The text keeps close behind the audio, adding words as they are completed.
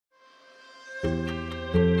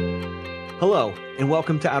Hello, and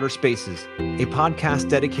welcome to Outer Spaces, a podcast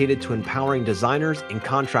dedicated to empowering designers and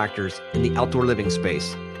contractors in the outdoor living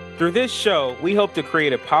space. Through this show, we hope to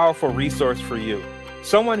create a powerful resource for you,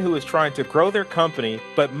 someone who is trying to grow their company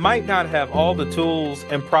but might not have all the tools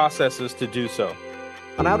and processes to do so.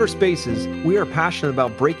 On Outer Spaces, we are passionate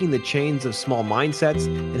about breaking the chains of small mindsets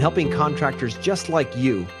and helping contractors just like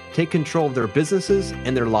you take control of their businesses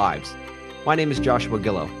and their lives. My name is Joshua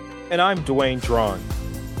Gillow. And I'm Dwayne Drawn.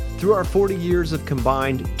 Through our 40 years of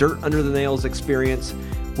combined dirt under the nails experience,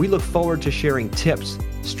 we look forward to sharing tips,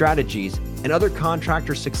 strategies, and other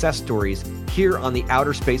contractor success stories here on the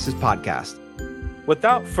Outer Spaces podcast.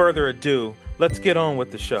 Without further ado, let's get on with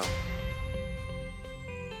the show.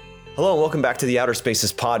 Hello, and welcome back to the Outer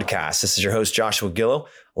Spaces podcast. This is your host, Joshua Gillow,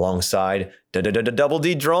 alongside Double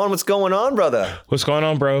D Drawn. What's going on, brother? What's going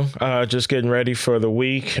on, bro? Just getting ready for the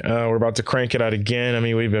week. We're about to crank it out again. I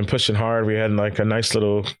mean, we've been pushing hard. We had like a nice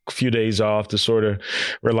little few days off to sort of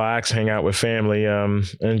relax, hang out with family, and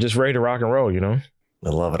just ready to rock and roll, you know? I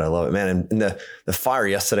love it, man. And the fire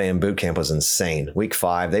yesterday in boot camp was insane. Week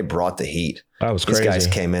 5, they brought the heat. That was crazy. These guys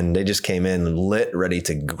came in, they just came in lit, ready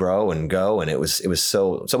to grow and go. And it was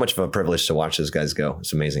so much of a privilege to watch those guys go.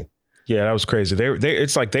 It's amazing. Yeah, that was crazy.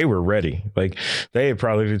 It's like they were ready. Like they had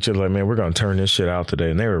probably just like, man, we're going to turn this shit out today.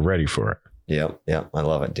 And they were ready for it. Yeah. I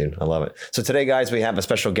love it, dude. I love it. So today, guys, we have a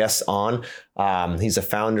special guest on. He's a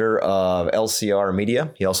founder of LCR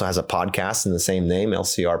Media. He also has a podcast in the same name,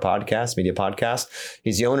 LCR Podcast, Media Podcast.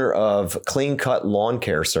 He's the owner of Clean Cut Lawn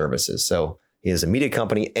Care Services. So he has a media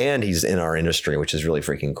company and he's in our industry, which is really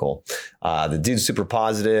freaking cool. The dude's super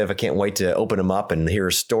positive. I can't wait to open him up and hear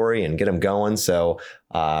his story and get him going. So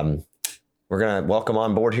we're going to welcome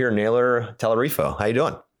on board here, Naylor Talarico. How you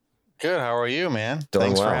doing? Good. How are you, man? Doing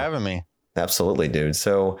Thanks well. for having me. Absolutely, dude.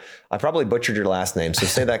 So I probably butchered your last name. So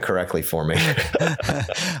say that correctly for me.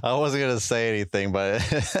 I wasn't going to say anything, but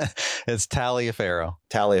it's Taliaferro.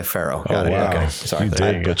 Taliaferro. Got it. Wow. Okay. Sorry.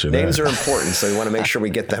 Names are important. So we want to make sure we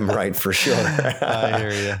get them right for sure. I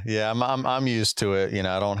hear you. Yeah, I'm used to it. You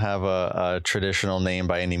know, I don't have a traditional name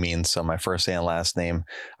by any means. So my first and last name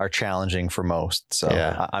are challenging for most. So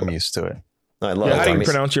yeah. I'm used to it. I love it. How do you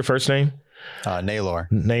pronounce your first name? Naylor.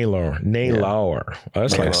 Yeah.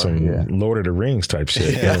 That's like some Lord of the Rings type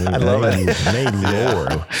shit. Yeah, I love it.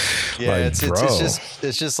 Naylor. Yeah, like,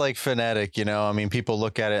 it's just like phonetic, you know. I mean, people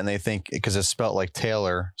look at it and they think because it's spelled like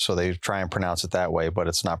Taylor, so they try and pronounce it that way, but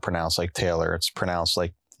it's not pronounced like Taylor. It's pronounced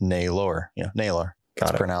like Naylor. Yeah, Naylor.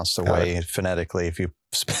 It's pronounced the way phonetically if you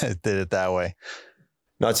did it that way.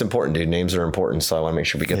 No, it's important, dude. Names are important, so I want to make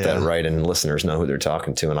sure we get that right and listeners know who they're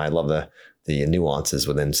talking to. And I love the nuances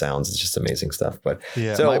within sounds. It's just amazing stuff. But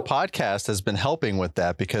yeah, so my podcast has been helping with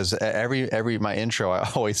that because every my intro, I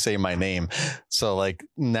always say my name. So like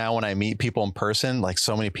now when I meet people in person, like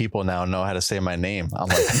so many people now know how to say my name. I'm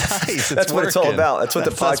like, nice. That's what it's all about. That's what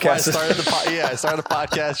the podcast is. I started the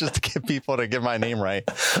podcast just to get people to get my name right.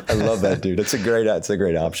 I love that, dude. It's a great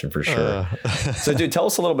option for sure. So dude, tell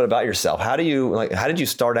us a little bit about yourself. How did you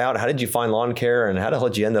start out? How did you find lawn care and how the hell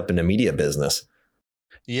did you end up in the media business?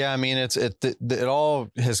 Yeah, I mean, it all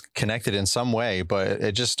has connected in some way, but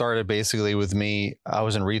it just started basically with me. I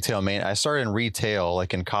was in retail. I started in retail,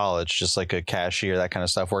 like in college, just like a cashier, that kind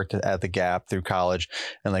of stuff. Worked at the Gap through college.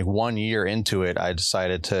 And like 1 year into it, I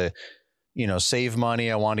decided to, you know, save money.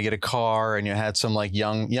 I wanted to get a car and had some like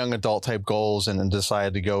young adult type goals and then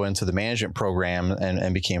decided to go into the management program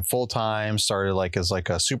and became full-time, started like as like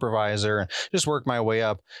a supervisor and just worked my way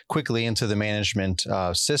up quickly into the management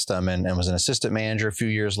system and was an assistant manager a few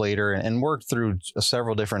years later and worked through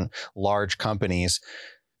several different large companies.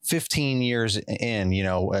 15 years in, you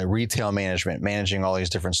know, retail management, managing all these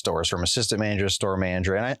different stores from assistant manager to store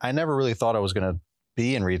manager. And I never really thought I was going to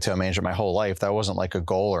be in retail management my whole life. That wasn't like a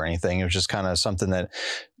goal or anything. It was just kind of something that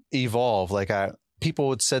evolved. Like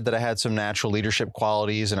people had said that I had some natural leadership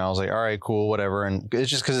qualities and I was like, all right, cool, whatever. And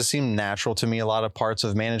it's just because it seemed natural to me, a lot of parts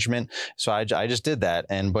of management. So I just did that.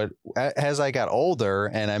 But as I got older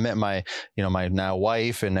and I met my now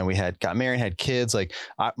wife and then we got married, had kids, like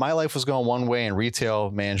my life was going one way and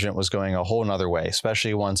retail management was going a whole nother way,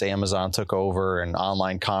 especially once Amazon took over and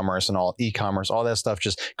online commerce and all e-commerce, all that stuff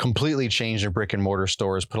just completely changed in brick and mortar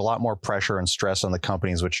stores, put a lot more pressure and stress on the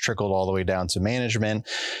companies, which trickled all the way down to management.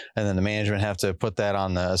 And then the management have to put that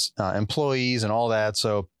on the employees and all that.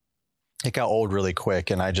 So it got old really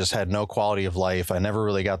quick, and I just had no quality of life. I never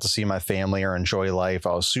really got to see my family or enjoy life.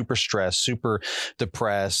 I was super stressed, super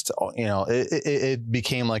depressed. You know, it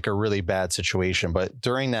became like a really bad situation. But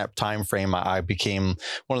during that time frame, I became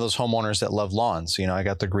one of those homeowners that love lawns. You know, I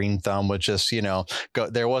got the green thumb, which just, you know,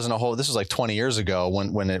 there wasn't a whole, this was like 20 years ago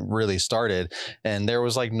when it really started, and there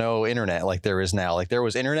was like no internet like there is now. Like there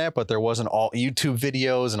was internet, but there wasn't all YouTube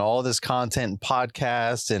videos and all this content and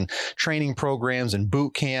podcasts and training programs and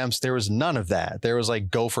boot camps. There was none of that. There was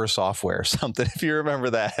like Gopher software or something, if you remember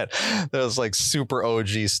that. There was like super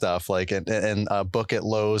OG stuff, like and a book at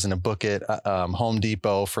Lowe's and a book at Home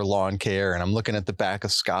Depot for lawn care. And I'm looking at the back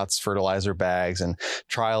of Scott's fertilizer bags and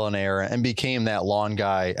trial and error, and became that lawn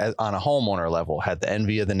guy on a homeowner level, had the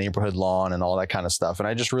envy of the neighborhood lawn and all that kind of stuff. And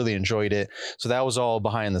I just really enjoyed it. So that was all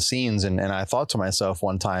behind the scenes. And I thought to myself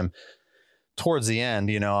one time, towards the end,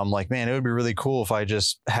 you know, I'm like, man, it would be really cool if I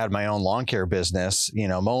just had my own lawn care business, you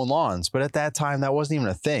know, mowing lawns. But at that time, that wasn't even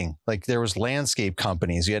a thing. Like there was landscape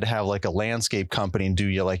companies. You had to have like a landscape company do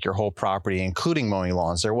you like your whole property, including mowing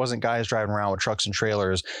lawns. There wasn't guys driving around with trucks and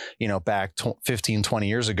trailers, you know, back 15, 20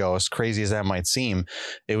 years ago, as crazy as that might seem.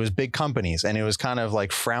 It was big companies, and it was kind of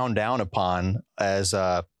like frowned down upon as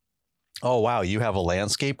oh, wow, you have a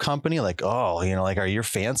landscape company? Like, oh, you know, like, are you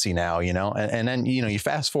fancy now, you know? And then, you know, you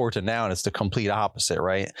fast forward to now and it's the complete opposite,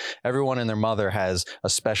 right? Everyone and their mother has a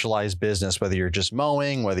specialized business, whether you're just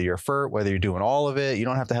mowing, whether you're whether you're doing all of it. You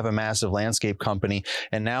don't have to have a massive landscape company.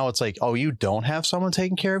 And now it's like, oh, you don't have someone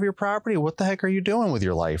taking care of your property? What the heck are you doing with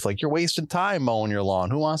your life? Like, you're wasting time mowing your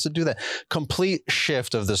lawn. Who wants to do that? Complete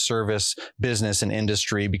shift of the service business and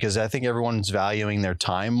industry, because I think everyone's valuing their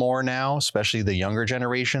time more now, especially the younger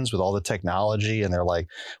generations with all the technology, and they're like,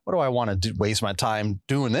 what do I want to waste my time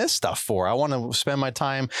doing this stuff for? I want to spend my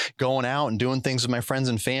time going out and doing things with my friends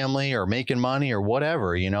and family, or making money, or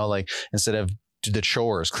whatever, you know, like, instead of the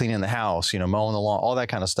chores, cleaning the house, you know, mowing the lawn, all that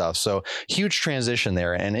kind of stuff. So huge transition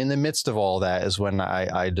there. And in the midst of all that is when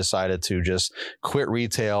I decided to just quit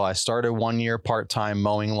retail. I started 1 year part-time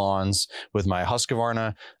mowing lawns with my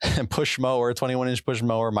Husqvarna push mower, 21-inch push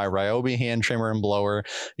mower, my Ryobi hand trimmer and blower,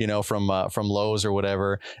 you know, from Lowe's or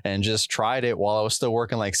whatever, and just tried it while I was still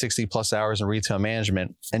working like 60 plus hours in retail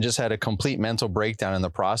management, and just had a complete mental breakdown in the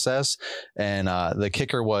process. And the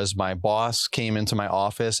kicker was, my boss came into my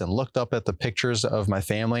office and looked up at the pictures of my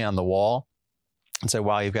family on the wall and said,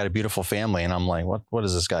 wow, you've got a beautiful family. And I'm like, what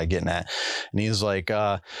is this guy getting at? And he's like,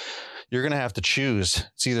 you're going to have to choose.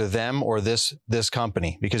 It's either them or this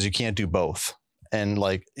company, because you can't do both. And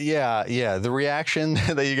like, yeah, the reaction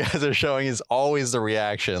that you guys are showing is always the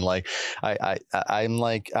reaction. Like, I'm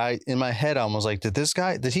like, in my head, I was like,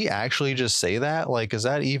 did he actually just say that? Like, is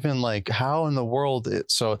that even like, how in the world?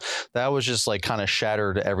 So that was just like kind of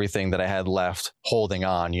shattered everything that I had left holding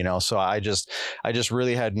on, you know? So I just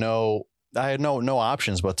really had no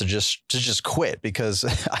options but to just quit, because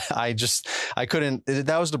I couldn't.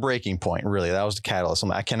 That was the breaking point, really. That was the catalyst.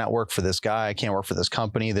 I cannot work for this guy. I can't work for this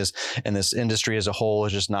company. This industry as a whole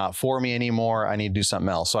is just not for me anymore. I need to do something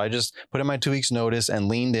else. So I just put in my 2 weeks notice and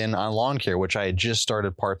leaned in on lawn care, which I had just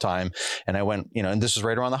started part-time. And I went, you know, and this was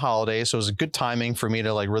right around the holidays. So it was a good timing for me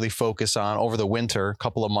to like really focus on over the winter,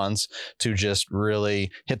 couple of months, to just really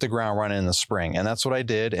hit the ground running in the spring. And that's what I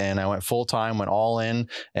did. And I went full-time, went all in,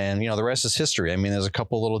 and, you know, the rest is history. I mean, there's a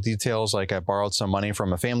couple little details, like I borrowed some money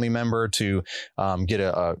from a family member to get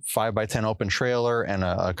a 5x10 open trailer and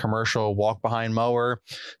a commercial walk behind mower.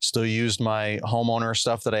 Still used my homeowner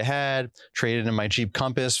stuff that I had, traded in my Jeep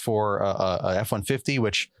Compass for a F-150,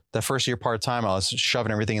 which the first year part-time, I was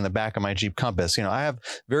shoving everything in the back of my Jeep Compass. You know, I have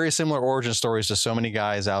very similar origin stories to so many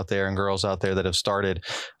guys out there and girls out there that have started.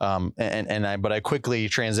 But I quickly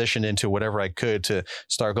transitioned into whatever I could to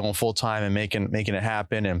start going full-time and making it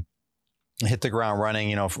happen, and hit the ground running.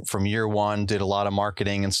 You know, from year one, did a lot of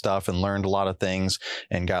marketing and stuff, and learned a lot of things,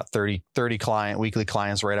 and got 30 weekly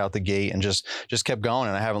clients right out the gate, and just kept going.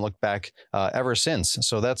 And I haven't looked back ever since.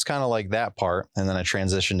 So that's kind of like that part. And then I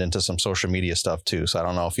transitioned into some social media stuff too. So I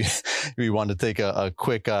don't know if you wanted to take a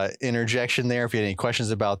quick interjection there, if you had any questions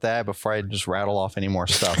about that before I just rattle off any more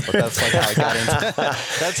stuff. But that's like how I got into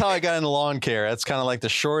that's how I got into lawn care. That's kind of like the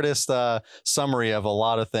shortest summary of a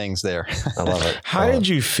lot of things there. I love it. How did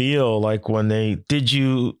you feel like when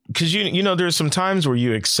because there's some times where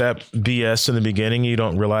you accept BS in the beginning, you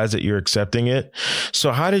don't realize that you're accepting it.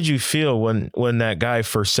 So how did you feel when that guy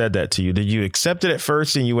first said that to you? Did you accept it at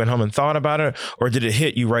first and you went home and thought about it, or did it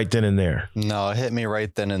hit you right then and there? No, it hit me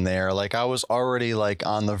right then and there. Like I was already like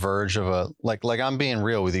on the verge of like I'm being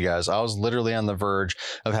real with you guys. I was literally on the verge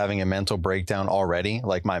of having a mental breakdown already.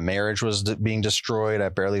 Like my marriage was being destroyed. I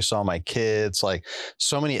barely saw my kids, like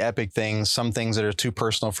so many epic things, some things that are too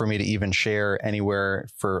personal for me to even share anywhere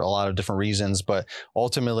for a lot of different reasons. But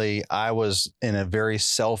ultimately I was in a very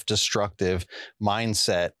self-destructive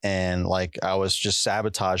mindset, and like I was just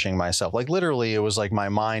sabotaging myself. Like literally it was like my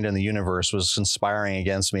mind and the universe was conspiring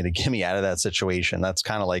against me to get me out of that situation. That's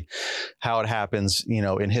kind of like how it happens,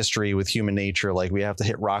 in history with human nature. Like we have to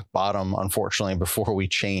hit rock bottom, unfortunately, before we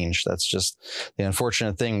change. That's just the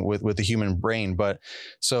unfortunate thing with the human brain. But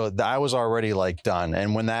so I was already like done.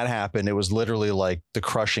 And when that happened, it was literally like the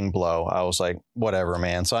crushing blow. I was like, whatever,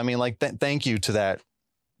 man. So I mean, like, thank you to that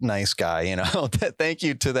nice guy, thank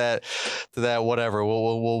you to that whatever.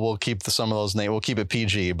 We'll keep some of those names. We'll keep it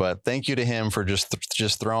PG, but thank you to him for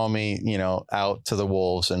just throwing me, out to the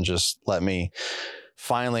wolves and just let me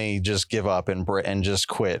finally just give up and just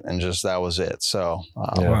quit, and just that was it. So,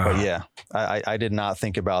 but yeah, I did not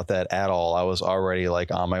think about that at all. I was already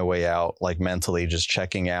like on my way out, like mentally just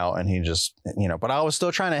checking out, and he just, but I was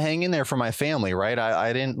still trying to hang in there for my family, right?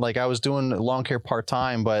 I didn't like, I was doing lawn care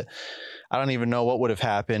part-time, but I don't even know what would have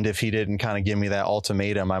happened if he didn't kind of give me that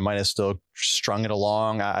ultimatum. I might have still strung it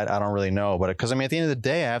along. I don't really know, but because I mean, at the end of the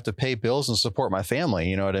day, I have to pay bills and support my family.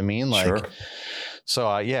 You know what I mean? Like, sure.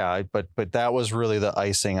 So yeah, but that was really the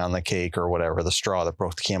icing on the cake, or whatever, the straw that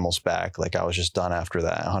broke the camel's back. Like I was just done after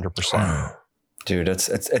that, 100%. Dude, it's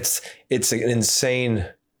an insane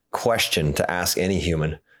question to ask any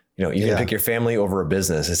human. You're going to pick your family over a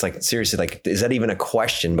business. It's like, seriously, like, is that even a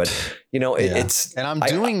question? But, it's... And I'm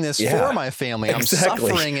doing this for my family. Exactly. I'm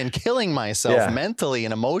suffering and killing myself mentally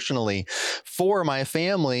and emotionally for my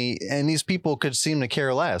family. And these people could seem to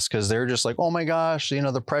care less, because they're just like, oh my gosh,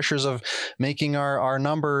 the pressures of making our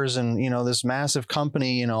numbers and, this massive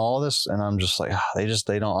company, all this. And I'm just like,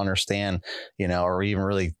 they don't understand, or even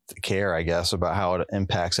really care, I guess, about how it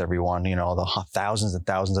impacts everyone, the thousands and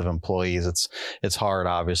thousands of employees. It's hard,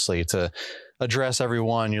 obviously, to address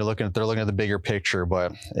everyone. They're looking at the bigger picture,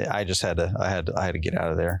 but I just had to get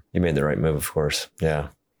out of there. You made the right move, of course. Yeah.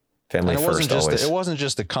 Family first, always. It wasn't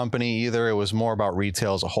just the company either. It was more about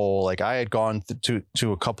retail as a whole. Like I had gone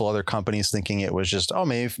to a couple other companies thinking it was just,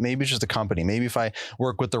 maybe it's just a company. Maybe if I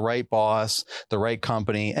work with the right boss, the right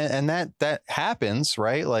company, and that happens,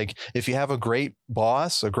 right? Like if you have a great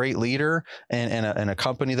boss, a great leader, and a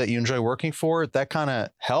company that you enjoy working for, that kind of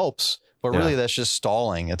helps. But really, that's just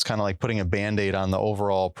stalling. It's kind of like putting a Band-Aid on the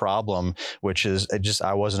overall problem, which is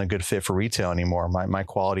I wasn't a good fit for retail anymore. My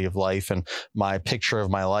quality of life and my picture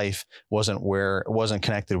of my life wasn't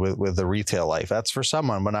connected with the retail life. That's for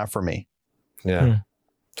someone, but not for me. Yeah.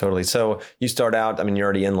 Totally. So you start out, I mean, you're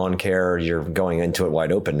already in lawn care. You're going into it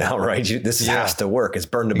wide open now, right? This has to work. It's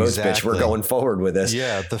burn the boats, bitch. We're going forward with this.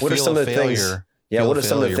 Yeah. What are some of the things? Yeah. What are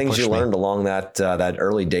some of the things you learned along that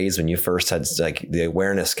early days when you first had like the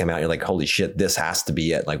awareness come out? You're like, holy shit, this has to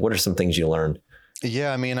be it. Like, what are some things you learned?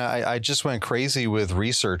 Yeah, I mean, I just went crazy with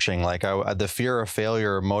researching. Like the fear of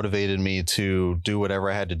failure motivated me to do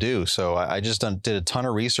whatever I had to do. So I just did a ton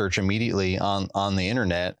of research immediately on the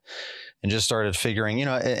internet and just started figuring,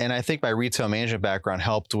 and I think my retail management background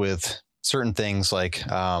helped with certain things, like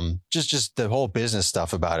just the whole business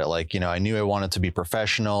stuff about it. Like, I knew I wanted to be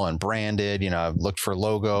professional and branded. I looked for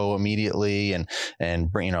logo immediately and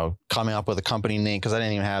coming up with a company name, because I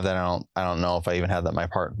didn't even have that. I don't know if I even had that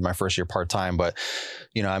my first year part-time, but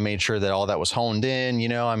I made sure that all that was honed in.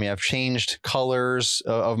 I mean, I've changed colors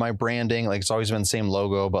of my branding. Like it's always been the same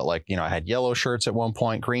logo, but like, I had yellow shirts at one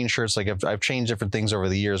point, green shirts. Like I've changed different things over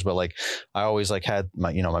the years, but like I always like had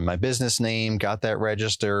my, my business name, got that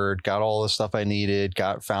registered, got all the stuff I needed,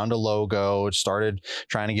 found a logo, started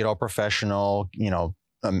trying to get all professional,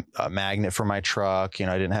 a magnet for my truck.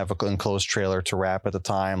 I didn't have an enclosed trailer to wrap at the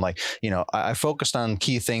time. Like, I focused on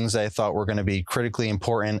key things that I thought were going to be critically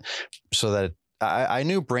important, so that I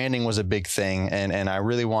knew branding was a big thing, and I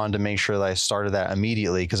really wanted to make sure that I started that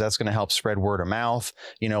immediately, because that's going to help spread word of mouth.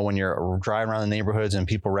 When you're driving around the neighborhoods and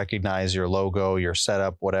people recognize your logo, your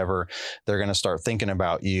setup, whatever, they're going to start thinking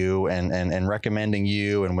about you and recommending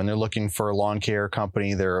you. And when they're looking for a lawn care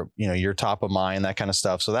company, they're, you're top of mind, that kind of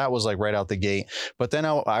stuff. So that was like right out the gate. But then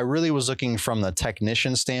I really was looking from the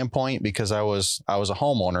technician standpoint, because I was a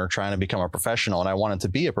homeowner trying to become a professional, and I wanted to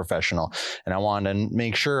be a professional, and I wanted to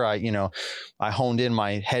make sure I I honed in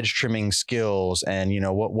my hedge trimming skills and,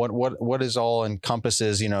 what is all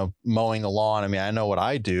encompasses, mowing the lawn. I mean, I know what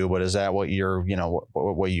I do, but is that what you're,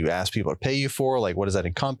 what you ask people to pay you for? Like, what does that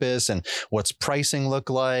encompass? And what's pricing look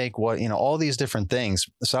like? What, all these different things.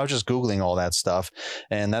 So I was just Googling all that stuff.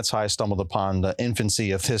 And that's how I stumbled upon the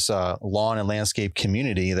infancy of this lawn and landscape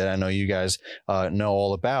community that I know you guys know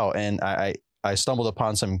all about. And I stumbled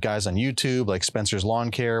upon some guys on YouTube, like Spencer's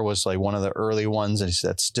Lawn Care was like one of the early ones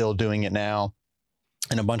that's still doing it now.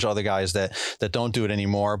 And a bunch of other guys that don't do it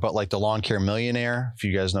anymore, but like the Lawn Care Millionaire, if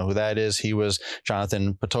you guys know who that is, he was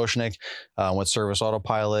Jonathan Potoshnik with Service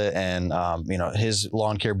Autopilot and, his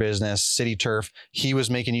lawn care business, City Turf. He was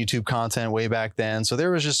making YouTube content way back then. So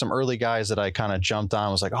there was just some early guys that I kind of jumped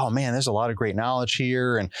on, was like, oh man, there's a lot of great knowledge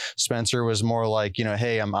here. And Spencer was more like,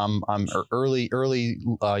 hey, I'm early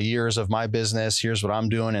years of my business. Here's what I'm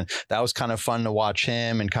doing. And that was kind of fun to watch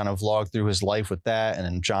him and kind of log through his life with that. And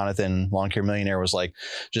then Jonathan, Lawn Care Millionaire, was like,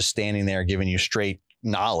 just standing there giving you straight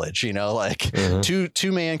knowledge, like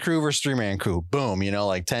two-man crew versus three-man crew, boom,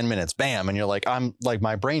 like 10 minutes, bam. And you're like, I'm like,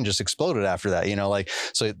 my brain just exploded after that,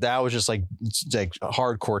 so that was just like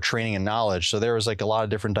hardcore training and knowledge. So there was like a lot of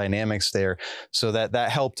different dynamics there. So that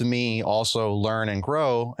helped me also learn and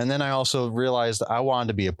grow. And then I also realized I wanted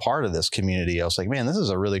to be a part of this community. I was like, man, this is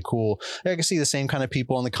a really cool, I can see the same kind of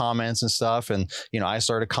people in the comments and stuff. And, I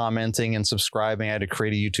started commenting and subscribing. I had to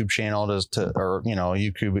create a YouTube channel or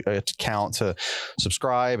YouTube account to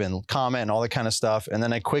subscribe and comment and all that kind of stuff. And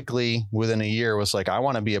then I quickly, within a year, was like, I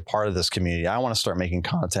want to be a part of this community. I want to start making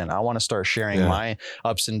content. I want to start sharing my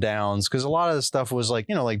ups and downs. Because a lot of the stuff was like,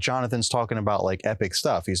 like Jonathan's talking about like epic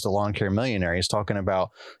stuff. He's the Lawn Care Millionaire. He's talking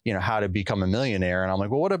about, how to become a millionaire. And I'm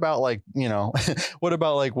like, well, what about like,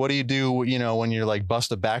 what do you do, when you're like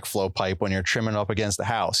bust a backflow pipe when you're trimming up against the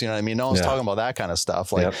house? You know what I mean? No one's talking about that kind of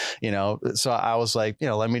stuff. Like, so I was like,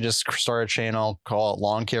 let me just start a channel, call it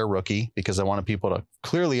Lawn Care Rookie, because I wanted people to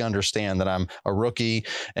clearly understand that I'm a rookie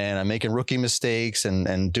and I'm making rookie mistakes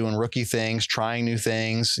and doing rookie things, trying new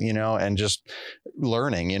things, and just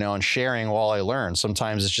learning, and sharing while I learn.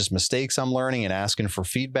 Sometimes it's just mistakes I'm learning and asking for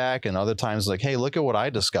feedback. And other times like, hey, look at what I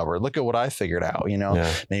discovered. Look at what I figured out,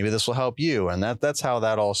 maybe this will help you. And that's how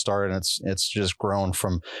that all started. And it's just grown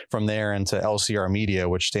from there into LCR Media,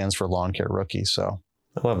 which stands for Lawn Care Rookie. So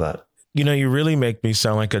I love that. You really make me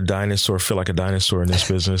sound like a dinosaur, feel like a dinosaur in this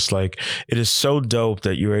business. Like, it is so dope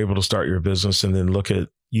that you're able to start your business and then look at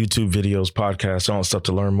YouTube videos, podcasts, all that stuff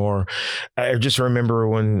to learn more. I just remember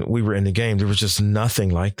when we were in the game, there was just nothing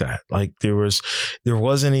like that. Like there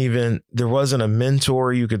wasn't a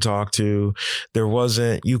mentor you could talk to.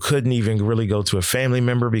 You couldn't even really go to a family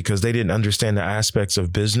member because they didn't understand the aspects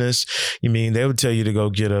of business. They would tell you to go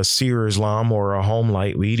get a Sears lawnmower or a Home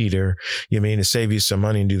Light weed eater, to save you some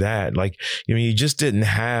money and do that. Like, you just didn't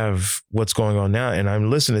have what's going on now. And I'm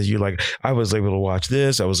listening to you, like, I was able to watch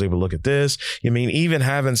this. I was able to look at this. Even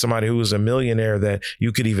having somebody who was a millionaire that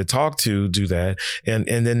you could even talk to do that. And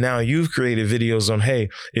then now you've created videos on, hey,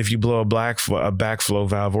 if you blow a backflow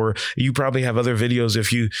valve, or you probably have other videos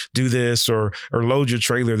if you do this or load your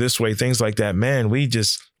trailer this way, things like that. Man,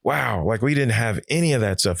 wow. Like we didn't have any of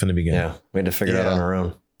that stuff in the beginning. Yeah. We had to figure it out on our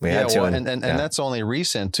own. And that's only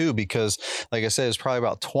recent too, because like I said, it's probably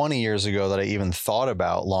about 20 years ago that I even thought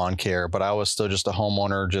about lawn care, but I was still just a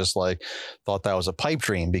homeowner, just like thought that was a pipe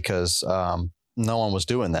dream because, no one was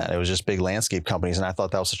doing that. It was just big landscape companies. And I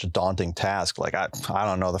thought that was such a daunting task. Like, I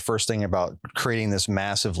don't know, the first thing about creating this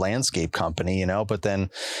massive landscape company, but then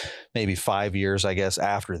maybe 5 years, I guess,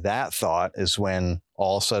 after that thought is when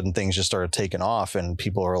all of a sudden things just started taking off and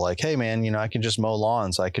people were like, hey man, I can just mow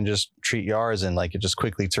lawns. I can just treat yards. And like, it just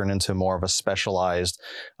quickly turned into more of a specialized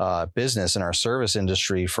business in our service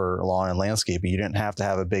industry for lawn and landscaping. You didn't have to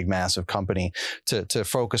have a big, massive company to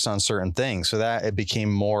focus on certain things. So that it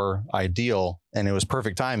became more ideal. And it was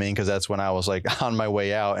perfect timing because that's when I was like on my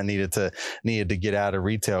way out and needed to get out of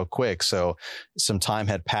retail quick. So some time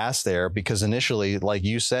had passed there because initially, like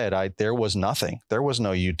you said, there was nothing. There was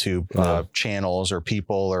no YouTube channels or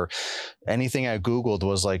people or anything. I Googled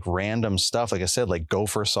was like random stuff. Like I said, like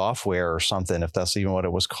Gopher software or something, if that's even what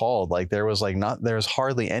it was called. Like there's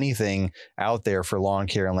hardly anything out there for lawn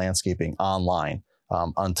care and landscaping online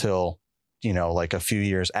until, like a few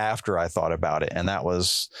years after I thought about it. And that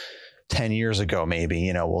was 10 years ago,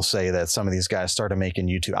 maybe, we'll say that some of these guys started making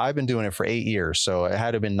YouTube. I've been doing it for 8 years. So it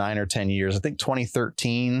had to have been 9 or 10 years. I think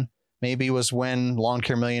 2013 maybe was when Lawn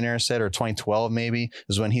Care Millionaire said, or 2012 maybe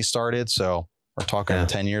is when he started. So we're talking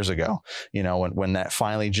 10 years ago, when that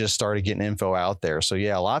finally just started getting info out there. So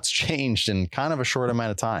yeah, a lot's changed in kind of a short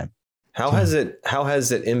amount of time. How has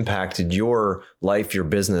it impacted your life, your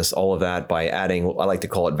business, all of that by adding, I like to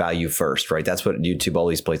call it value first, right? That's what YouTube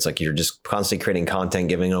always plays. Like you're just constantly creating content,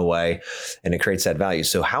 giving it away, and it creates that value.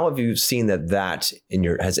 So how have you seen that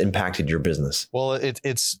has impacted your business? Well,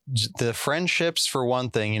 it's the friendships for one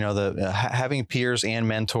thing, the having peers and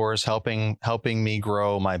mentors helping me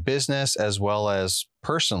grow my business as well as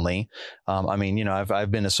personally.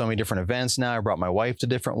 I've been to so many different events now. I brought my wife to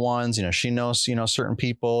different ones. She knows, certain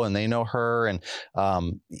people and they know her. And,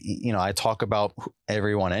 I talk about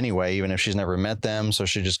everyone anyway, even if she's never met them. So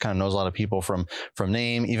she just kind of knows a lot of people from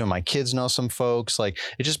name. Even my kids know some folks. Like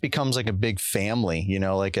it just becomes like a big family,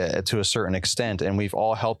 to a certain extent. And we've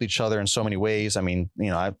all helped each other in so many ways.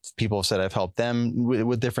 People have said I've helped them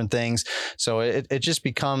with different things. So it just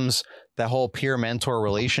becomes that whole peer mentor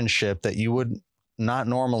relationship that you would not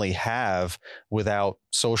normally have without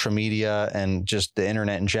social media and just the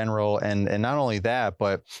internet in general. And not only that,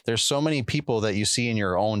 but there's so many people that you see in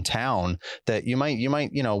your own town that you might,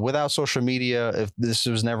 without social media, if this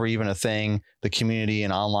was never even a thing, the community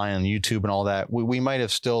and online and YouTube and all that, we might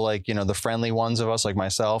have still the friendly ones of us, like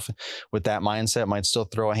myself with that mindset might still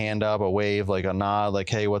throw a hand up, a wave, like a nod, like,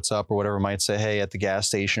 hey, what's up? Or whatever, might say, hey, at the gas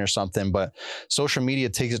station or something. But social media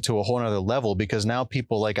takes it to a whole nother level because now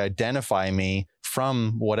people identify me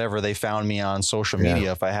from whatever they found me on social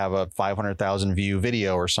media. If I have a 500,000 view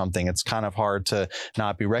video or something, it's kind of hard to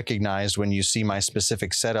not be recognized when you see my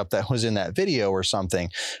specific setup that was in that video or something.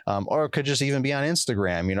 Or it could just even be on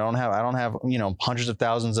Instagram. I don't have, hundreds of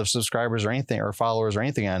thousands of subscribers or anything or followers or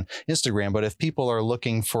anything on Instagram. But if people are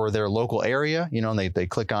looking for their local area, and they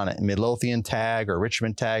click on it, Midlothian tag or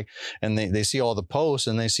Richmond tag, and they see all the posts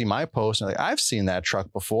and they see my post and they're like, I've seen that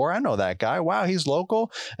truck before. I know that guy. Wow, he's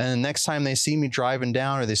local. And the next time they see me driving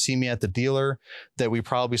down or they see me at the dealer that we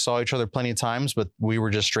probably saw each other plenty of times, but we were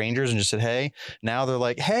just strangers and just said, hey, now they're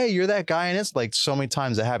like, hey, you're that guy. And it's like so many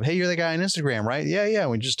times that happen. Hey, you're the guy on Instagram, right? Yeah.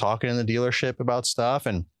 We just talking in the dealership about stuff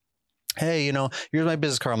and hey, here's my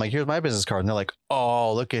business card. I'm like, here's my business card. And they're like,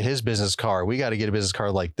 oh, look at his business card. We got to get a business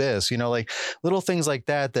card like this, little things like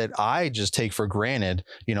that I just take for granted.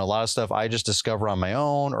 A lot of stuff I just discover on my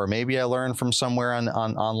own, or maybe I learned from somewhere on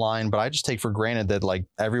online, but I just take for granted that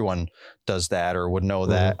everyone does that or would know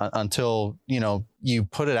that until, you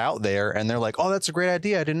put it out there and they're like, oh, that's a great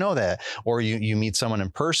idea. I didn't know that. Or you meet someone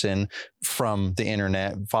in person from the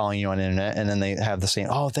internet, following you on the internet, and then they have the same,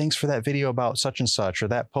 oh, thanks for that video about such and such, or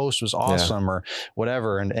that post was awesome or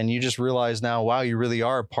whatever. And you just realize now, wow, you really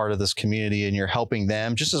are part of this community and you're helping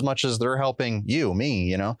them just as much as they're helping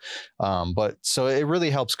me, but so it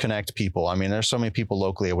really helps connect people. There's so many people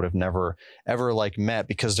locally I would have never, ever met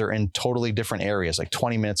because they're in totally different areas,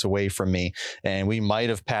 20 minutes away from me. And we might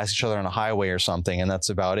have passed each other on a highway or something. And that's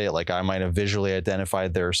about it. I might have visually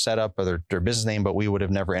identified their setup or their business name, but we would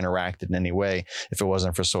have never interacted in any way if it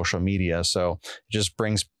wasn't for social media. So it just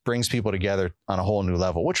brings people together on a whole new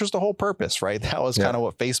level, which was the whole purpose, right? That was kind of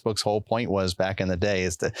what Facebook's whole point was back in the day,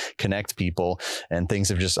 is to connect people, and things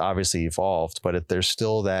have just obviously evolved, but there's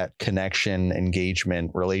still that connection,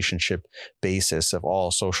 engagement, relationship basis of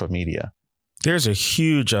all social media. There's a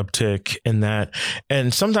huge uptick in that.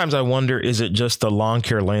 And sometimes I wonder, is it just the lawn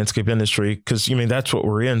care landscape industry? Because, that's what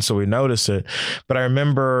we're in, so we notice it. But I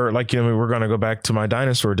remember, we're going to go back to my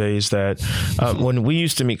dinosaur days, that when we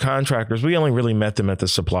used to meet contractors, we only really met them at the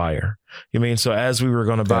supplier. So as we were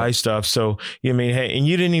going to buy stuff, so hey, and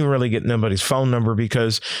you didn't even really get nobody's phone number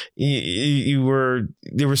because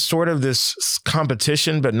there was sort of this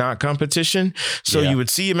competition, but not competition. So you would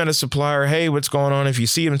see him at a supplier. Hey, what's going on? If you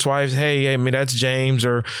see him twice, hey, that's James,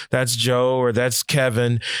 or that's Joe, or that's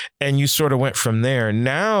Kevin. And you sort of went from there.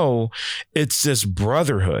 Now it's this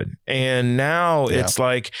brotherhood. And now it's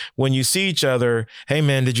like when you see each other, hey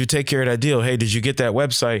man, did you take care of that deal? Hey, did you get that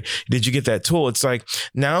website? Did you get that tool? It's like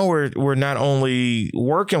now we're not only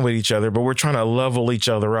working with each other, but we're trying to level each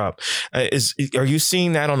other up. Are you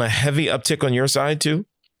seeing that on a heavy uptick on your side too?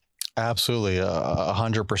 Absolutely,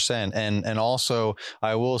 100%. And also,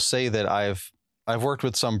 I will say that I've worked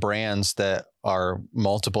with some brands that are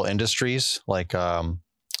multiple industries,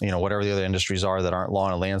 whatever the other industries are that aren't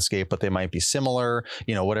lawn and landscape, but they might be similar,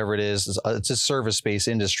 whatever it is. It's a service-based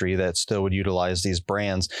industry that still would utilize these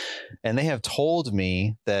brands. And they have told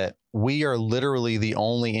me that we are literally the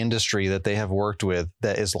only industry that they have worked with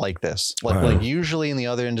that is like this. Like usually in the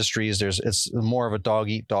other industries, it's more of a dog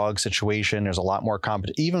eat dog situation. There's a lot more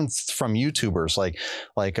competition, even from YouTubers.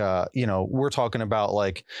 We're talking about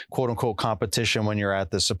like quote unquote competition when you're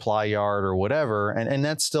at the supply yard or whatever. And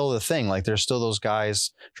that's still the thing. Like there's still those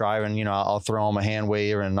guys driving, I'll throw them a hand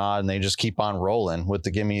wave and a nod and they just keep on rolling with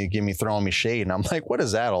the give me throwing me shade. And I'm like, what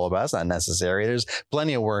is that all about? That's not necessary. There's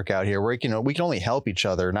plenty of work out here where, we can only help each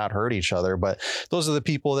other, not hurt each other. But those are the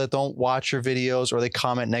people that don't watch your videos or they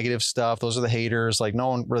comment negative stuff. Those are the haters. Like no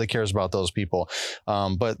one really cares about those people.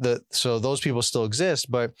 So those people still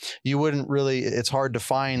exist, but you wouldn't really, it's hard to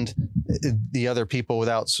find the other people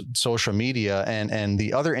without social media, and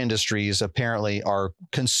the other industries apparently are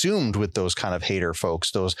consumed with those kind of hater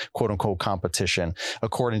folks, those quote unquote competition,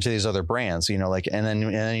 according to these other brands, and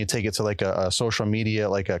then you take it to like a social media,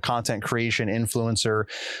 like a content creation influencer,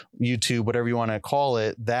 YouTube, whatever you want to call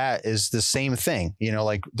it. That is the same thing,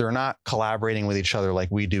 like they're not collaborating with each other like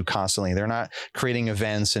we do constantly. They're not creating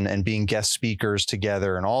events and being guest speakers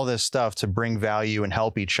together and all this stuff to bring value and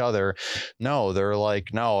help each other. No, they're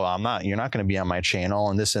like, no, I'm not, you're not going to be on my channel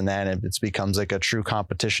and this and that. And it becomes like a true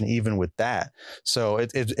competition even with that. So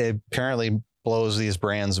it apparently blows these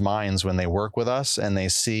brands' minds when they work with us and they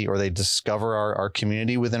see, or they discover our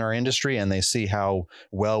community within our industry, and they see how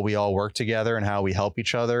well we all work together and how we help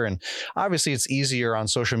each other. And obviously it's easier on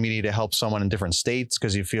social media to help someone in different states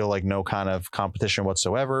because you feel like no kind of competition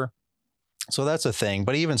whatsoever. So that's a thing.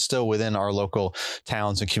 But even still within our local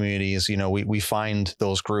towns and communities, we find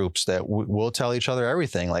those groups that we'll tell each other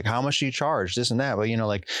everything, like how much do you charge, this and that, but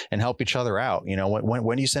and help each other out.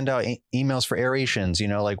 When do you send out emails for aerations,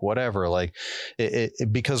 like whatever, like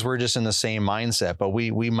because we're just in the same mindset. But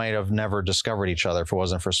we might have never discovered each other if it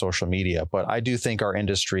wasn't for social media. But I do think our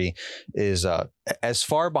industry is as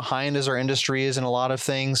far behind as our industry is in a lot of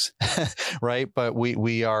things, right? But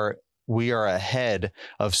we are ahead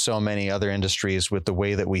of so many other industries with the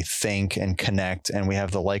way that we think and connect. And we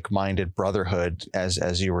have the like-minded brotherhood,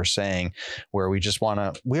 as you were saying, where we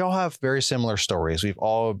all have very similar stories. We've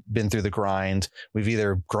all been through the grind. We've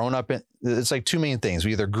either grown up in, it's like two main things.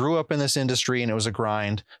 We either grew up in this industry and it was a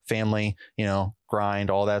grind, family, grind,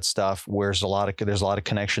 all that stuff, where there's a lot of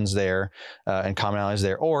connections there and commonalities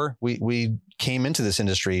there, or we came into this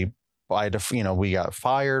industry we got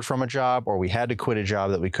fired from a job, or we had to quit a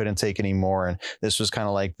job that we couldn't take anymore. And this was kind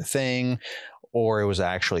of like the thing, or it was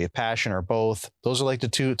actually a passion, or both. Those are like the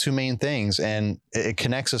two main things. And it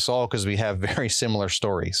connects us all because we have very similar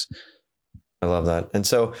stories. I love that. And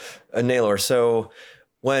so Naylor,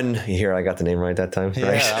 when you hear I got the name right that time, yeah,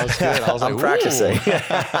 right? That was good. I was I'm practicing.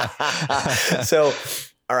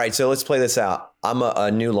 All right, so let's play this out. I'm a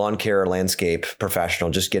new lawn care landscape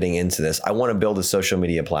professional just getting into this. I want to build a social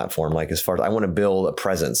media platform. Like as far as I want to build a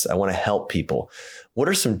presence, I want to help people. What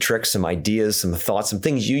are some tricks, some ideas, some thoughts, some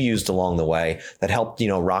things you used along the way that helped,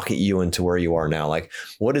 rocket you into where you are now? Like,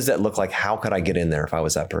 what does that look like? How could I get in there if I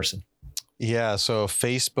was that person? Yeah, so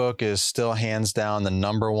Facebook is still hands down the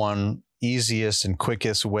number one easiest and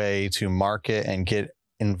quickest way to market and get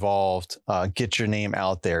involved, get your name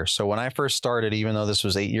out there. So when I first started, even though this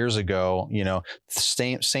was 8 years ago,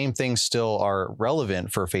 same things still are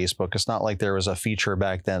relevant for Facebook. It's not like there was a feature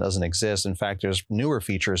back then that doesn't exist. In fact, there's newer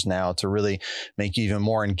features now to really make you even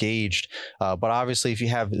more engaged. But obviously, if you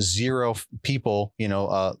have 0 people,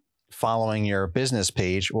 following your business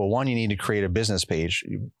page, well, one, you need to create a business page.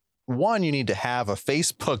 One, you need to have a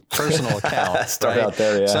Facebook personal account. Start out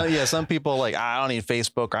there, yeah. Some people like, I don't need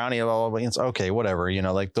Facebook. I don't need blah, blah, blah. It's okay, whatever.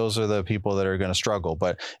 Like those are the people that are going to struggle.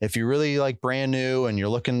 But if you're really like brand new and you're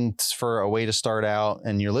looking for a way to start out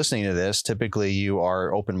and you're listening to this, typically you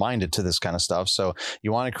are open-minded to this kind of stuff. So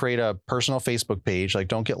you want to create a personal Facebook page. Like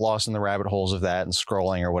don't get lost in the rabbit holes of that and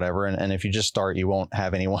scrolling or whatever. And if you just start, you won't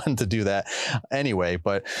have anyone to do that anyway.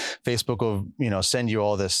 But Facebook will, send you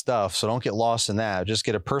all this stuff. So don't get lost in that. Just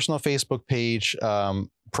get a personal Facebook page,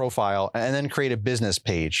 profile, and then create a business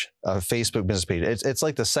page, a Facebook business page. It's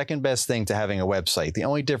like the second best thing to having a website. The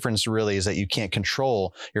only difference really is that you can't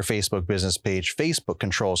control your Facebook business page. Facebook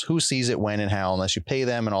controls who sees it, when, and how, unless you pay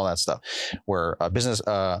them and all that stuff. Where a business,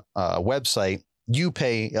 a website, you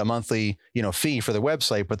pay a monthly, fee for the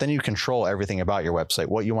website, but then you control everything about your website,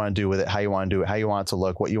 what you want to do with it, how you want to do it, how you want it to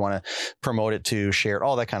look, what you want to promote it to, share it,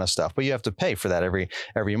 all that kind of stuff. But you have to pay for that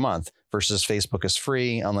every month versus Facebook is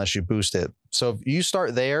free unless you boost it. So if you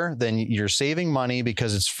start there, then you're saving money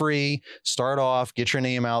because it's free. Start off, get your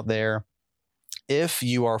name out there. If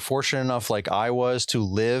you are fortunate enough, like I was, to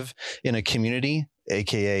live in a community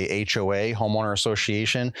AKA HOA, homeowner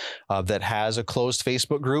association, that has a closed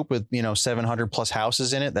Facebook group with, 700 plus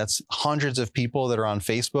houses in it. That's hundreds of people that are on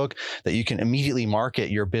Facebook that you can immediately market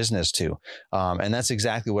your business to. And that's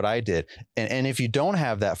exactly what I did. And if you don't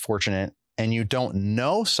have that fortunate and you don't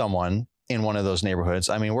know someone in one of those neighborhoods,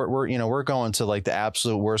 I mean, we're going to like the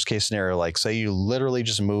absolute worst case scenario. Like, say you literally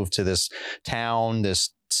just moved to this town,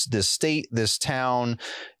 this state, this town,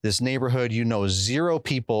 this neighborhood, zero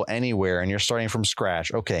people anywhere, and you're starting from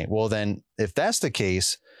scratch. Okay, well then, if that's the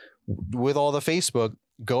case, with all the Facebook,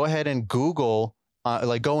 go ahead and Google,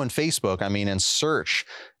 go in Facebook, and search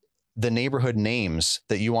the neighborhood names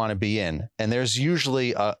that you want to be in, and there's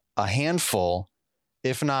usually a handful,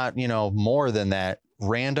 if not more than that,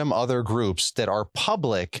 random other groups that are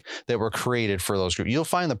public that were created for those groups. You'll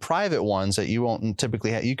find the private ones that you won't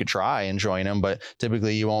typically you could try and join them, but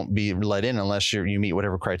typically you won't be let in unless you meet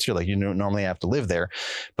whatever criteria, like you normally have to live there.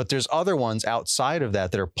 But there's other ones outside of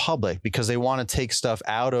that are public because they want to take stuff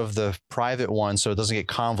out of the private one so it doesn't get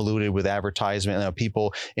convoluted with advertisement.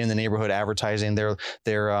 People in the neighborhood advertising their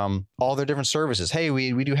all their different services. Hey,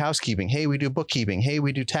 we do housekeeping. Hey, we do bookkeeping. Hey,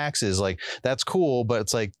 we do taxes. Like, that's cool, but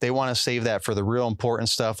it's like they want to save that for the real important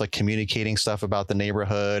stuff, like communicating stuff about the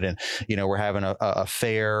neighborhood, and we're having a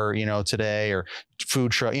fair today, or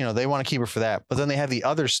food truck, they want to keep it for that. But then they have the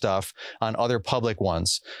other stuff on other public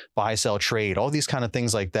ones, buy, sell, trade, all these kind of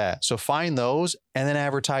things like that. So find those and then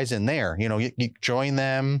advertise in there. You join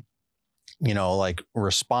them, like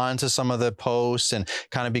respond to some of the posts and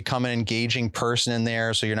kind of become an engaging person in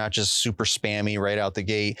there, so you're not just super spammy right out the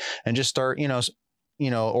gate, and just start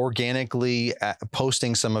organically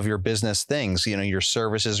posting some of your business things, your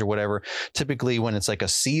services or whatever. Typically when it's like a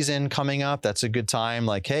season coming up, that's a good time.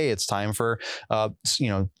 Like, hey, it's time for,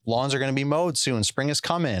 lawns are going to be mowed soon. Spring is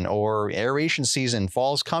coming, or aeration season,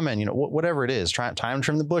 fall's coming, whatever it is, time to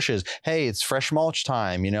trim the bushes. Hey, it's fresh mulch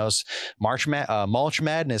time, mulch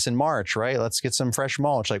madness in March, right? Let's get some fresh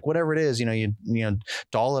mulch, like whatever it is, you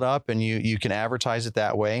doll it up and you can advertise it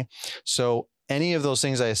that way. So any of those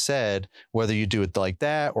things I said, whether you do it like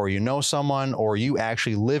that, or someone, or you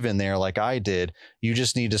actually live in there like I did, you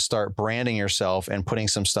just need to start branding yourself and putting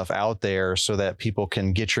some stuff out there so that people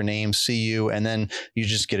can get your name, see you, and then you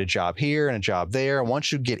just get a job here and a job there. And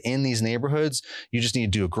once you get in these neighborhoods, you just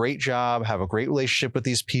need to do a great job, have a great relationship with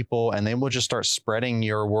these people, and then we'll just start spreading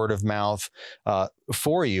your word of mouth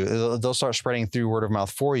for you. They'll start spreading through word of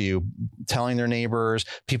mouth for you, telling their neighbors.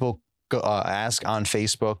 People ask on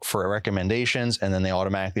Facebook for recommendations, and then they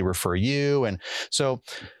automatically refer you. And so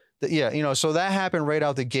so that happened right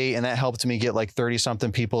out the gate, and that helped me get like 30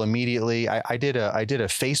 something people immediately. I did a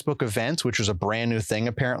Facebook event, which was a brand new thing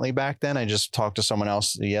apparently back then. I just talked to someone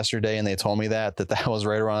else yesterday, and they told me that was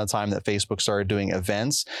right around the time that Facebook started doing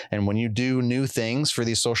events. And when you do new things for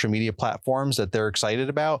these social media platforms that they're excited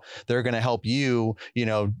about, they're going to help you,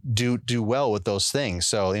 do well with those things.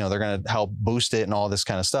 So, they're going to help boost it and all this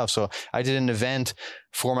kind of stuff. So I did an event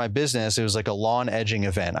for my business. It was like a lawn edging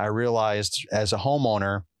event. I realized as a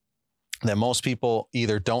homeowner that most people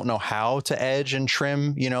either don't know how to edge and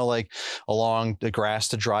trim, like along the grass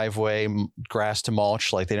to driveway, grass to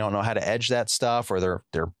mulch, like they don't know how to edge that stuff, or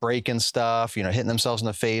they're breaking stuff, hitting themselves in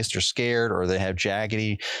the face, they're scared, or they have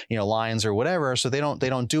jaggedy, lines or whatever. So they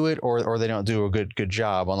don't do it, or they don't do a good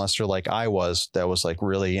job, unless they're like I was, that was like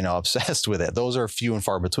really, obsessed with it. Those are few and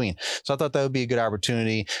far between. So I thought that would be a good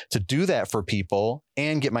opportunity to do that for people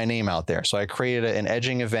and get my name out there. So I created an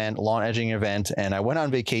edging event, lawn edging event, and I went on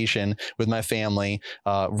vacation with my family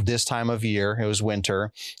this time of year. It was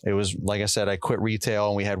winter. It was, like I said, I quit retail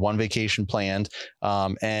and we had one vacation planned.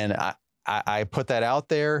 And I put that out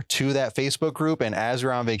there to that Facebook group, and as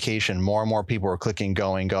we're on vacation, more and more people were clicking,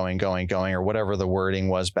 going, or whatever the wording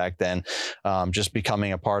was back then, just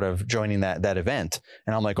becoming a part of joining that event.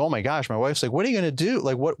 And I'm like, oh my gosh, my wife's like, what are you going to do?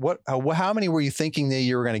 Like, how many were you thinking that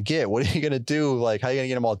you were going to get? What are you going to do? Like, how are you going to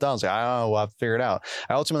get them all done? I was like, I don't know, we'll have to figure it out.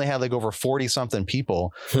 I ultimately had like over 40 something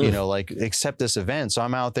people, like accept this event. So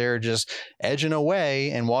I'm out there just edging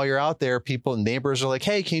away. And while you're out there, neighbors are like,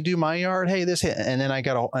 hey, can you do my yard? Hey, this hit. And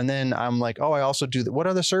then I'm like, oh, I also do that. What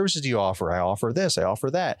other services do you offer? I offer this, I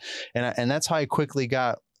offer that. And that's how I quickly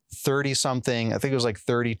got 30 something. I think it was like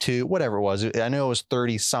 32, whatever it was. I know it was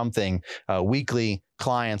 30 something weekly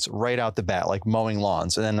clients right out the bat, like mowing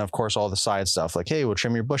lawns. And then of course, all the side stuff like, hey, we'll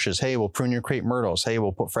trim your bushes. Hey, we'll prune your crepe myrtles. Hey,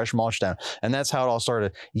 we'll put fresh mulch down. And that's how it all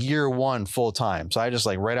started. Year one, full time. So I just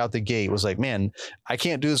like right out the gate was like, man, I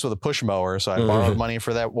can't do this with a push mower. So I borrowed money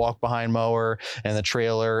for that walk behind mower and the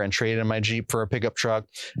trailer, and traded in my Jeep for a pickup truck,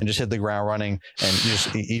 and just hit the ground running and just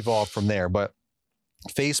evolved from there. But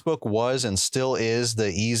Facebook was and still is the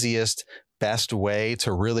easiest best way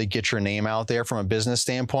to really get your name out there from a business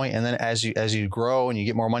standpoint. And then as you grow and you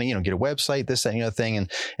get more money, get a website, this, that, and the other thing,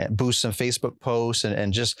 and boost some Facebook posts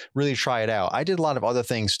and just really try it out. I did a lot of other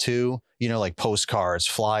things too, like postcards,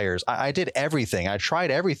 flyers. I did everything. I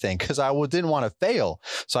tried everything because I didn't want to fail.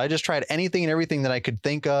 So I just tried anything and everything that I could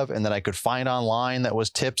think of and that I could find online that was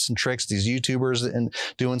tips and tricks, these YouTubers and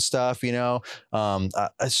doing stuff,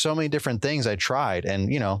 so many different things I tried.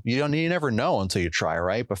 And, you never know until you try,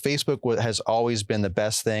 right? But Facebook has always been the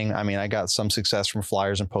best thing. I mean, I got some success from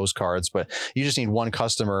flyers and postcards, but you just need one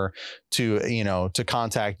customer to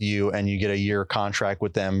contact you and you get a year contract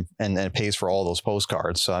with them and it pays for all those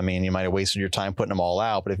postcards. So, I mean, you might have wasted your time putting them all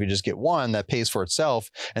out, but if you just get one, that pays for itself.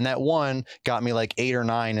 And that one got me like 8 or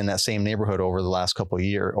 9 in that same neighborhood over the next couple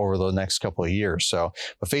of years. So,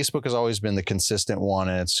 but Facebook has always been the consistent one,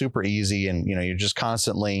 and it's super easy. And, you're just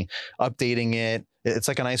constantly updating it. It's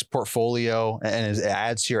like a nice portfolio, and it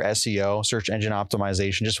adds to your SEO, search engine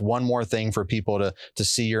optimization. Just one more thing for people to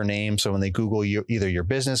see your name. So when they Google you, either your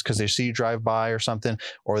business because they see you drive by or something,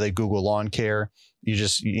 or they Google lawn care, you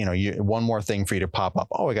just, one more thing for you to pop up.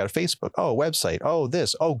 Oh, I got a Facebook. Oh, website. Oh,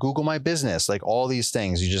 this. Oh, Google My Business. Like all these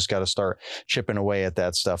things, you just got to start chipping away at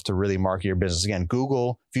that stuff to really market your business. Again,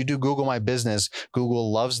 Google, if you do Google My Business,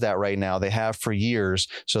 Google loves that right now. They have for years.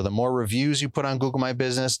 So the more reviews you put on Google My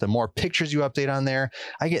Business, the more pictures you update on there.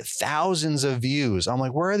 I get thousands of views. I'm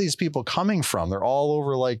like, where are these people coming from? They're all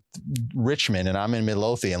over like Richmond, and I'm in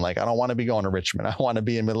Midlothian. Like, I don't want to be going to Richmond. I want to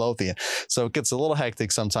be in Midlothian. So it gets a little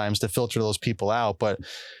hectic sometimes to filter those people out. But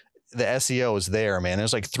the SEO is there, man.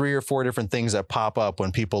 There's like 3 or 4 different things that pop up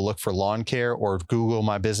when people look for lawn care or Google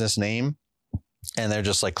my business name. And they're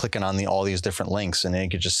just like clicking on all these different links, and they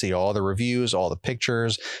could just see all the reviews, all the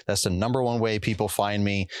pictures. That's the number one way people find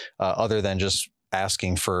me, other than just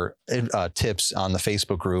asking for tips on the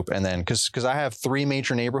Facebook group. And then because I have 3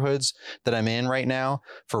 major neighborhoods that I'm in right now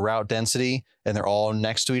for route density, and they're all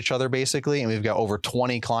next to each other basically. And we've got over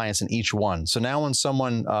 20 clients in each one. So now when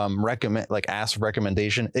someone asks for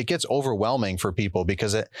recommendation, it gets overwhelming for people,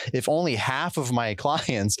 because if only half of my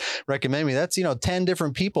clients recommend me, that's, 10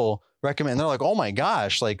 different people recommend. They're like, oh my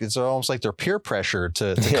gosh, like it's almost like they're peer pressure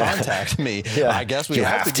to contact me. Yeah. I guess we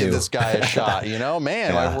have to give this guy a shot,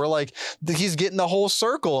 man. Like, we're like, he's getting the whole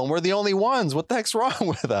circle and we're the only ones. What the heck's wrong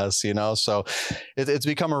with us? So it's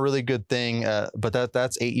become a really good thing. But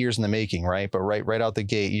that's 8 years in the making, right? But right out the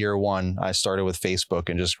gate, year 1, I started with Facebook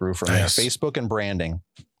and just grew from there. Facebook and branding.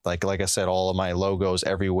 Like I said, all of my logos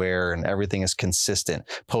everywhere and everything is consistent.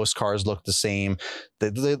 Postcards look the same.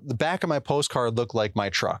 The back of my postcard looked like my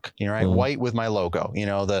truck, right? Mm-hmm. White with my logo.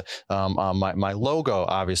 My logo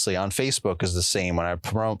obviously on Facebook is the same when I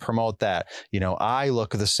promote that. I look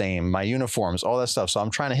the same. My uniforms, all that stuff. So I'm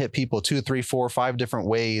trying to hit people 2, 3, 4, 5 different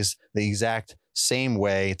ways, the exact same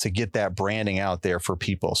way, to get that branding out there for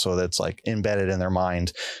people, so that's like embedded in their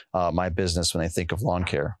mind, my business, when they think of lawn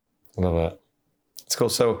care. Love that. That's cool.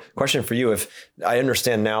 So question for you, if I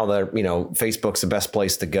understand now that, Facebook's the best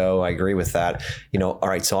place to go. I agree with that. All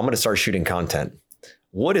right, so I'm going to start shooting content.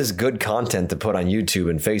 What is good content to put on YouTube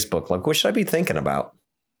and Facebook? Like, what should I be thinking about?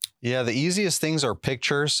 Yeah, the easiest things are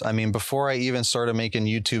pictures. I mean, before I even started making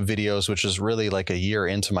YouTube videos, which is really like a year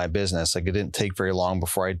into my business, like it didn't take very long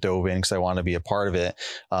before I dove in because I wanted to be a part of it,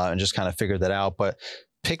 and just kind of figured that out. But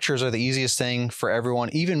pictures are the easiest thing for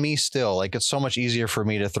everyone, even me still. Like, it's so much easier for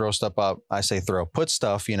me to throw stuff up. Put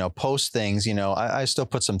stuff, post things, I still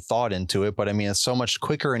put some thought into it, but I mean, it's so much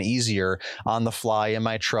quicker and easier on the fly in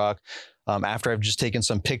my truck. After I've just taken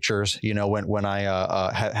some pictures, when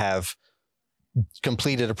I have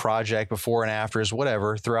completed a project, before and afters,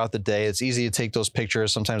 whatever, throughout the day. It's easy to take those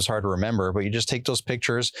pictures. Sometimes it's hard to remember, but you just take those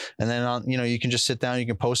pictures, and then you can just sit down, you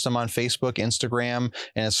can post them on Facebook, Instagram,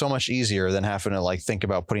 and it's so much easier than having to like think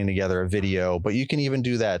about putting together a video. But you can even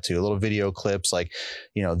do that too. Little video clips like,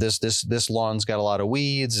 this lawn's got a lot of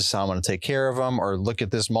weeds. This is how I'm going to take care of them. Or look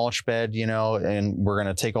at this mulch bed, and we're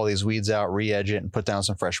going to take all these weeds out, re-edge it, and put down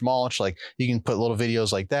some fresh mulch. Like, you can put little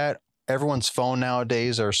videos like that. Everyone's phone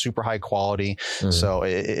nowadays are super high quality. Mm-hmm. So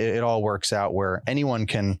it all works out where anyone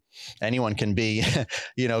can be,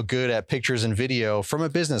 good at pictures and video from a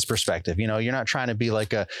business perspective. You're not trying to be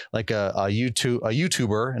like a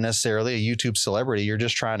YouTuber necessarily, a YouTube celebrity. You're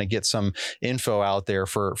just trying to get some info out there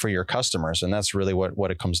for your customers. And that's really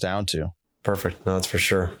what it comes down to. Perfect. No, that's for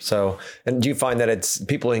sure. So, and do you find that it's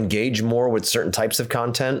people engage more with certain types of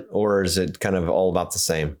content, or is it kind of all about the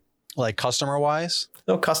same? Like customer wise?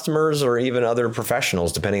 No, customers or even other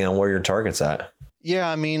professionals, depending on where your target's at. Yeah.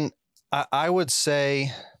 I mean, I would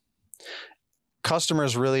say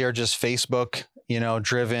customers really are just Facebook,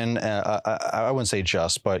 driven. I wouldn't say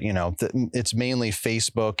just, but it's mainly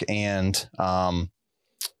Facebook and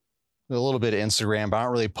a little bit of Instagram, but I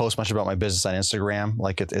don't really post much about my business on Instagram.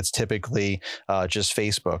 Like it's typically just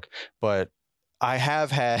Facebook. But I have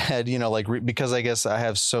had, because I guess I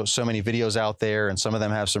have so many videos out there and some of them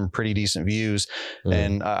have some pretty decent views.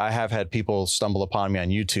 And I have had people stumble upon me on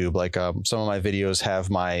YouTube. Like some of my videos have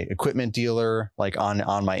my equipment dealer, like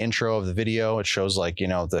on my intro of the video, it shows like,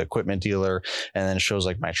 the equipment dealer, and then it shows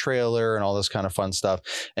like my trailer and all this kind of fun stuff.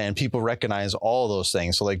 And people recognize all those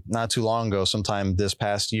things. So like not too long ago, sometime this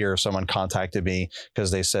past year, someone contacted me because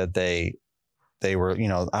they said they were,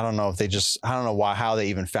 I don't know how they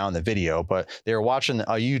even found the video, but they were watching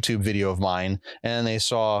a YouTube video of mine and they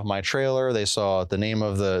saw my trailer, they saw the name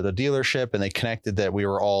of the dealership, and they connected that we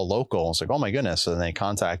were all local. It's like, oh my goodness. And they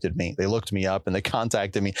contacted me, they looked me up and they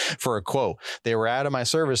contacted me for a quote. They were out of my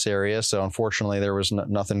service area. So unfortunately there was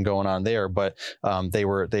nothing going on there, but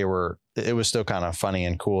it was still kind of funny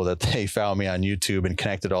and cool that they found me on YouTube and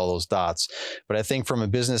connected all those dots. But I think from a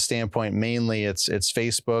business standpoint, mainly it's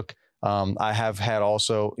Facebook. I have had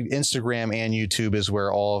also Instagram and YouTube is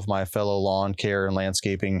where all of my fellow lawn care and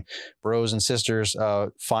landscaping bros and sisters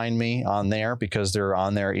find me on there, because they're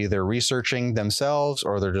on there either researching themselves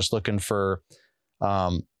or they're just looking for,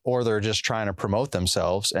 or they're just trying to promote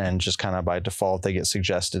themselves, and just kind of by default, they get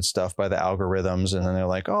suggested stuff by the algorithms, and then they're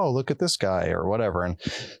like, oh, look at this guy or whatever. And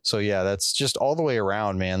so, yeah, that's just all the way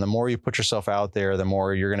around, man. The more you put yourself out there, the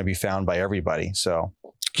more you're going to be found by everybody. So.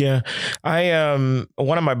 Yeah,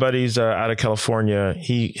 one of my buddies out of California,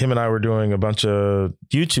 him and I were doing a bunch of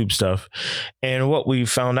YouTube stuff. And what we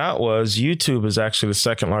found out was YouTube is actually the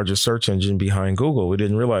second largest search engine behind Google. We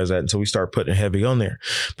didn't realize that until we started putting heavy on there.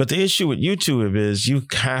 But the issue with YouTube is you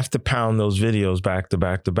have to pound those videos back to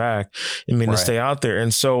back to back. To stay out there.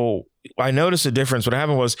 And so I noticed a difference. What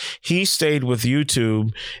happened was he stayed with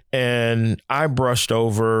YouTube and I brushed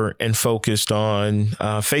over and focused on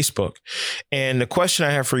Facebook. And the question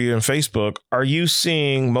I have for you in Facebook, are you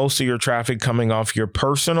seeing most of your traffic coming off your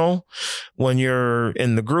personal when you're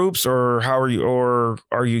in the groups, or how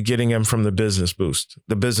are you getting them from the business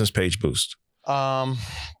page boost?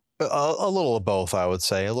 A little of both, I would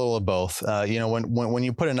say. A little of both. When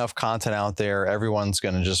you put enough content out there, everyone's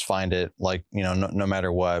going to just find it, like, no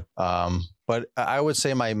matter what. But I would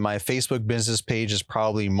say my Facebook business page is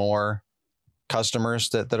probably more customers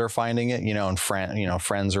that are finding it, and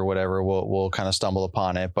friends or whatever will kind of stumble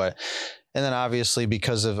upon it. And then obviously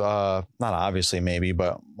because of, not obviously maybe,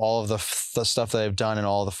 but all of the stuff that I've done and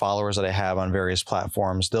all the followers that I have on various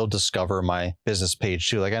platforms, they'll discover my business page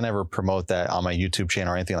too. Like I never promote that on my YouTube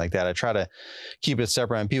channel or anything like that. I try to keep it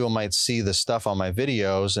separate, and people might see the stuff on my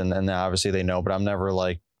videos and then obviously they know, but I'm never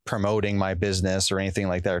like promoting my business or anything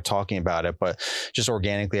like that or talking about it. But just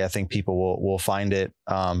organically, I think people will find it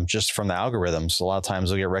just from the algorithms. A lot of times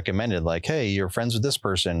they'll get recommended like, hey, you're friends with this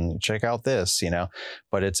person, check out this,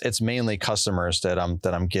 but it's mainly customers that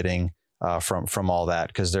I'm getting from all that,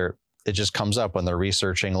 because it just comes up when they're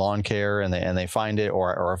researching lawn care and they find it,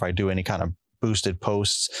 or if I do any kind of boosted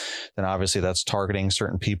posts, then obviously that's targeting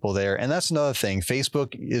certain people there. And that's another thing.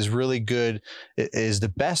 Facebook is really good. It is the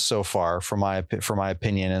best so far for my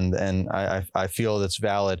opinion. And I feel that's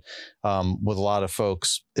valid with a lot of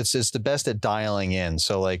folks. It's the best at dialing in.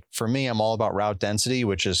 So like for me, I'm all about route density,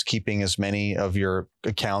 which is keeping as many of your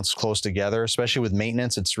accounts close together, especially with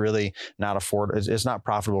maintenance. It's really not it's not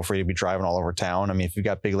profitable for you to be driving all over town. I mean, if you've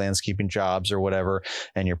got big landscaping jobs or whatever,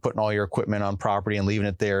 and you're putting all your equipment on property and leaving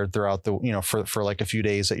it there throughout the, for like a few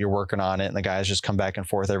days that you're working on it, and the guys just come back and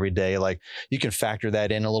forth every day, like you can factor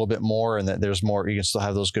that in a little bit more, and that there's more, you can still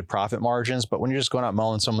have those good profit margins. But when you're just going out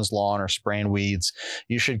mowing someone's lawn or spraying weeds,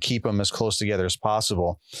 you should keep them as close together as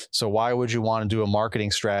possible. So why would you want to do a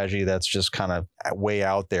marketing strategy that's just kind of way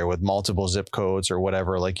out there with multiple zip codes or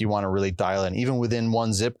whatever? Like you want to really dial in, even within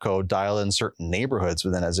one zip code, dial in certain neighborhoods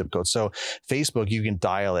within that zip code. So Facebook, you can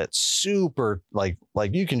dial it super, like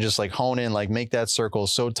you can just like hone in, like make that circle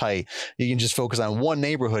so tight. You can just focus on one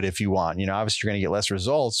neighborhood if you want. Obviously you're going to get less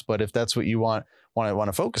results, but if that's what you want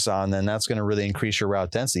to focus on, then that's going to really increase your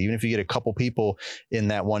route density. Even if you get a couple people in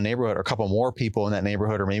that one neighborhood, or a couple more people in that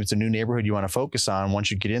neighborhood, or maybe it's a new neighborhood you want to focus on. Once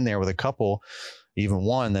you get in there with a couple, even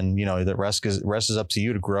one, then the rest is up to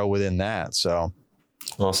you to grow within that. So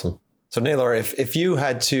awesome. So Naylor, if you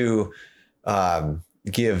had to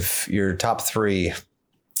give your top three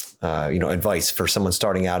advice for someone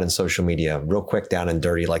starting out in social media, real quick, down and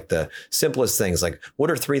dirty, like the simplest things, like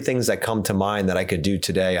what are three things that come to mind that I could do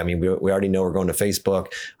today? I mean, we already know we're going to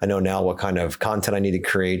Facebook. I know now what kind of content I need to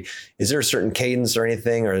create. Is there a certain cadence or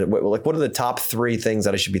anything, or like what are the top three things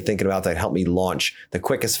that I should be thinking about that help me launch the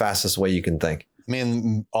quickest, fastest way you can think? I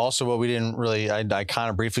mean, also what we didn't really, I kind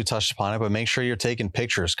of briefly touched upon it, but make sure you're taking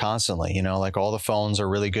pictures constantly. You know, like all the phones are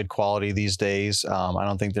really good quality these days. I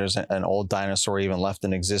don't think there's an old dinosaur even left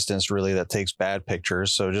in existence really that takes bad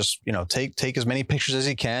pictures. So just, you know, take as many pictures as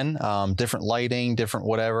you can, different lighting, different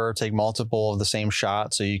whatever, take multiple of the same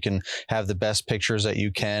shot so you can have the best pictures that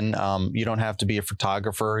you can. You don't have to be a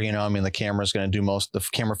photographer. You know, I mean, the camera phones are going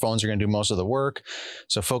to do most of the work.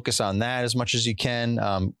 So focus on that as much as you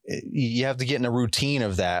can. You have to get in a routine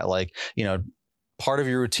of that. Like, you know, part of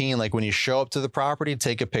your routine, like when you show up to the property,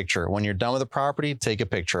 take a picture. When you're done with the property, take a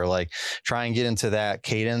picture. Like try and get into that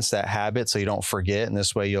cadence, that habit, so you don't forget. And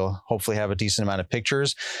this way you'll hopefully have a decent amount of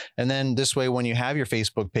pictures. And then this way, when you have your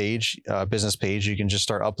Facebook page, business page, you can just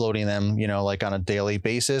start uploading them, you know, like on a daily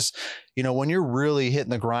basis. You know, when you're really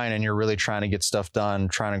hitting the grind and you're really trying to get stuff done,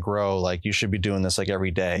 trying to grow, like you should be doing this like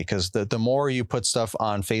every day. Because the more you put stuff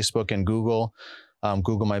on Facebook and Google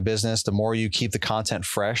My Business, the more you keep the content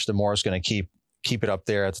fresh, the more it's going to keep it up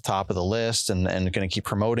there at the top of the list and going to keep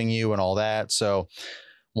promoting you and all that. So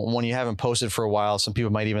when you haven't posted for a while, some people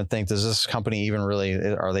might even think, does this company even really,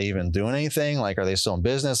 are they even doing anything? Like, are they still in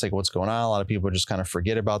business? Like, what's going on? A lot of people just kind of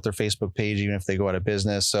forget about their Facebook page, even if they go out of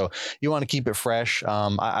business. So you want to keep it fresh.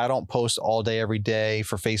 I don't post all day, every day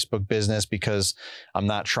for Facebook business because I'm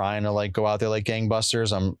not trying to like go out there like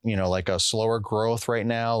gangbusters. I'm, you know, like a slower growth right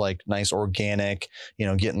now, like nice organic, you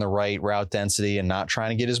know, getting the right route density and not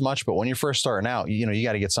trying to get as much. But when you're first starting out, you know, you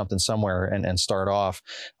got to get something somewhere and start off.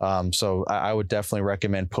 So I would definitely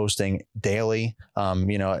recommend posting daily,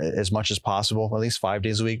 you know, as much as possible, at least 5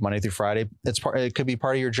 days a week, Monday through Friday. It could be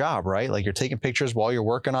part of your job, right? Like you're taking pictures while you're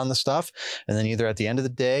working on the stuff. And then either at the end of the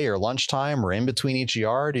day or lunchtime or in between each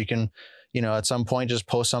yard, you can, you know, at some point just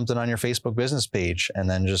post something on your Facebook business page. And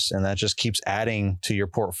that just keeps adding to your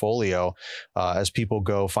portfolio as people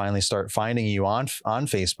finally start finding you on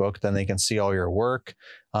Facebook, then they can see all your work.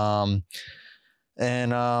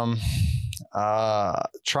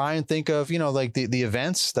 Try and think of, you know, like the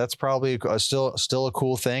events. That's probably still a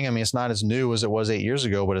cool thing. I mean, it's not as new as it was 8 years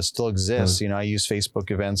ago, but it still exists. You know, I use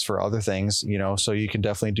Facebook events for other things, you know, so you can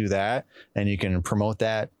definitely do that and you can promote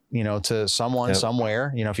that, you know, to someone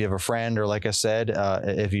somewhere, you know, if you have a friend, or like I said,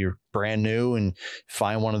 if you're brand new and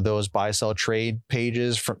find one of those buy, sell, trade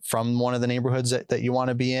pages from one of the neighborhoods that you want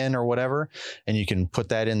to be in or whatever, and you can put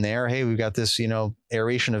that in there. Hey, we've got this, you know,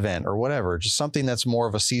 aeration event or whatever, just something that's more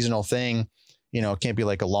of a seasonal thing. You know, it can't be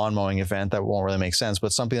like a lawn mowing event. That won't really make sense,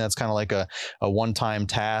 but something that's kind of like a one-time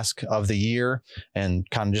task of the year, and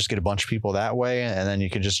kind of just get a bunch of people that way. And then you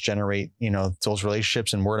could just generate, you know, those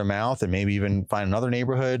relationships and word of mouth, and maybe even find another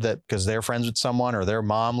neighborhood that, because they're friends with someone or their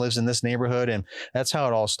mom lives in this neighborhood. And that's how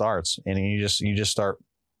it all starts. And you just start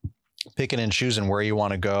picking and choosing where you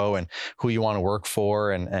want to go and who you want to work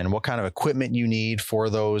for, and what kind of equipment you need for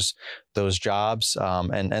those jobs.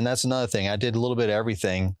 And that's another thing. I did a little bit of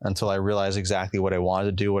everything until I realized exactly what I wanted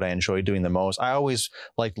to do, what I enjoyed doing the most. I always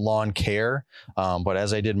liked lawn care. But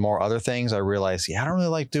as I did more other things, I realized, I don't really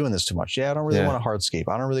like doing this too much. I don't really want to hardscape.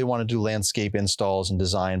 I don't really want to do landscape installs and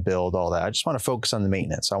design, build, all that. I just want to focus on the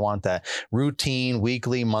maintenance. I want that routine,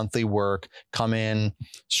 weekly, monthly work, come in,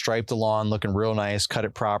 stripe the lawn looking real nice, cut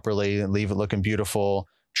it properly, and leave it looking beautiful.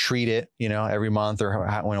 Treat it, you know, every month, or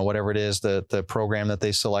you know, whatever it is, the program that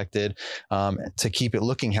they selected, to keep it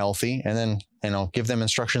looking healthy. And then, you know, give them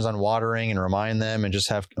instructions on watering and remind them, and just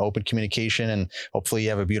have open communication, and hopefully you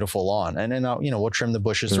have a beautiful lawn. And then, you know, we'll trim the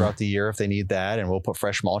bushes throughout the year if they need that, and we'll put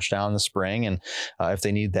fresh mulch down in the spring. And if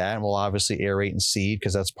they need that, we'll obviously aerate and seed,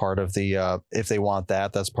 because that's part of the, if they want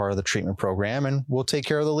that, that's part of the treatment program. And we'll take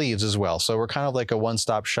care of the leaves as well. So we're kind of like a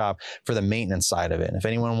one-stop shop for the maintenance side of it. And if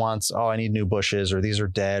anyone wants, I need new bushes, or these are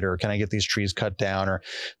dead, or can I get these trees cut down, or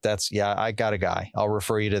I got a guy, I'll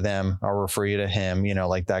refer you to them, I'll refer you to him, you know,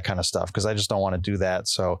 like that kind of stuff. Because I just don't want to do that.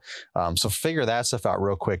 So figure that stuff out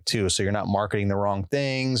real quick too. So you're not marketing the wrong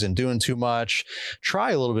things and doing too much.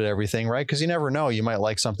 Try a little bit of everything, right? Because you never know. You might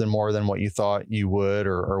like something more than what you thought you would,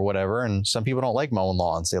 or whatever. And some people don't like mowing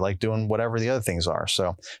lawns. They like doing whatever the other things are.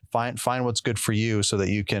 So find what's good for you, so that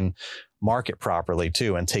you can market properly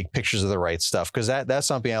too, and take pictures of the right stuff. Because that's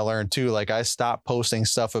something I learned too. Like, I stopped posting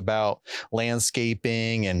stuff about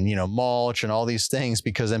landscaping and, you know, mulch and all these things,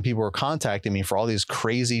 because then people were contacting me for all these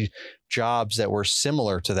crazy jobs that were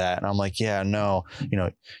similar to that. And I'm like, no, you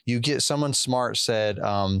know, you get, someone smart said,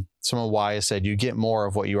 someone wise said, you get more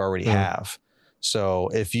of what you already have. So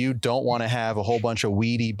if you don't want to have a whole bunch of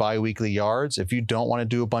weedy biweekly yards, if you don't want to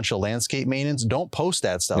do a bunch of landscape maintenance, don't post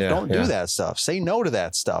that stuff. Don't do that stuff. Say no to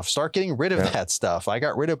that stuff. Start getting rid of that stuff. I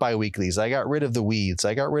got rid of biweeklies. I got rid of the weeds.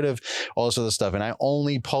 I got rid of all this other stuff. And I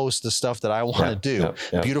only post the stuff that I want to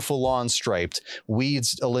do. Beautiful lawn striped,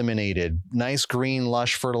 weeds eliminated, nice green,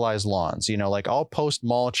 lush, fertilized lawns. You know, like I'll post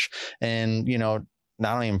mulch and, you know,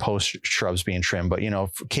 I don't even post shrubs being trimmed, but, you know,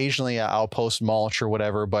 occasionally I'll post mulch or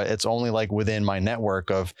whatever, but it's only like within my network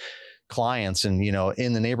of clients and, you know,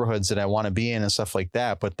 in the neighborhoods that I want to be in and stuff like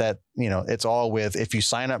that. But that, you know, it's all with, if you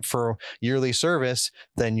sign up for yearly service,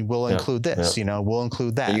 then you will include this, you know, we'll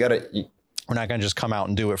include that. We're not going to just come out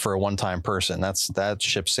and do it for a one-time person. That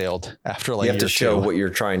ship sailed after like you have to show what you're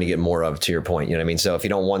trying to get more of, to your point. You know what I mean? So if you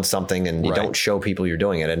don't want something and you don't show people you're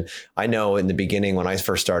doing it. And I know in the beginning when I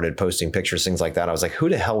first started posting pictures, things like that, I was like, who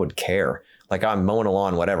the hell would care? Like I'm mowing a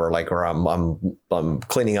lawn, whatever, like, or I'm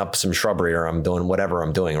cleaning up some shrubbery or I'm doing whatever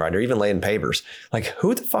I'm doing, right? Or even laying pavers. Like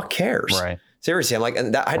who the fuck cares? Right. Seriously, I'm like,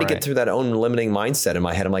 and I had to get through that own limiting mindset in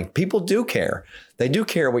my head. I'm like, people do care. They do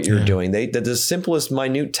care what you're doing. The simplest,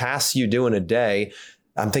 minute tasks you do in a day.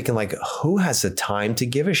 I'm thinking like, who has the time to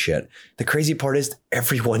give a shit? The crazy part is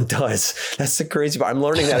everyone does. That's the crazy part. I'm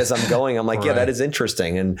learning that as I'm going. I'm like, yeah, that is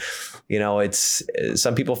interesting. And, you know, it's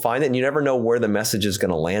some people find it and you never know where the message is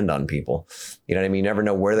going to land on people. You know what I mean? You never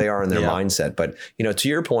know where they are in their mindset. But, you know, to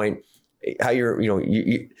your point, how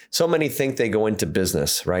you so many think they go into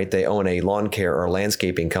business, right? They own a lawn care or a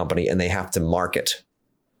landscaping company and they have to market,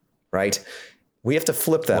 right? We have to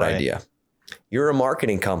flip that idea. You're a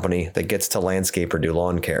marketing company that gets to landscape or do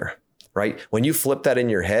lawn care, right? When you flip that in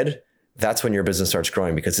your head, that's when your business starts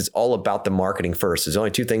growing because it's all about the marketing first. There's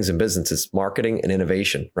only two things in business. It's marketing and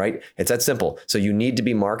innovation, right? It's that simple. So you need to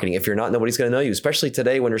be marketing. If you're not, nobody's going to know you, especially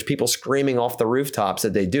today when there's people screaming off the rooftops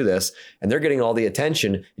that they do this and they're getting all the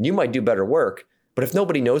attention and you might do better work. But if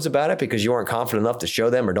nobody knows about it because you aren't confident enough to show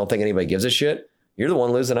them or don't think anybody gives a shit, you're the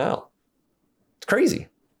one losing out. It's crazy.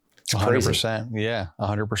 It's 100%. Yeah,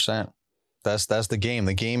 100%. That's the game.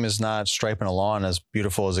 The game is not striping a lawn as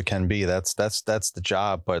beautiful as it can be. That's the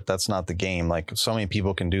job, but that's not the game. Like so many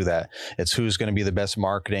people can do that. It's who's going to be the best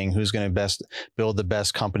marketing, who's going to best build the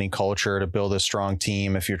best company culture to build a strong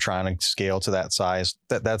team. If you're trying to scale to that size,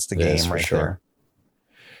 that's the game right there.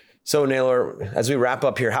 So Naylor, as we wrap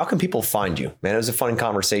up here, how can people find you? Man, it was a fun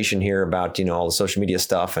conversation here about, you know, all the social media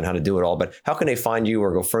stuff and how to do it all, but how can they find you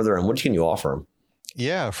or go further and what can you offer them?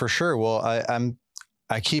 Yeah, for sure. Well, I'm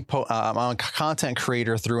a content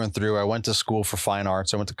creator through and through. I went to school for fine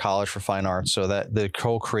arts. I went to college for fine arts. So that the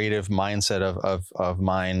co-creative mindset of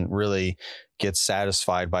mine really gets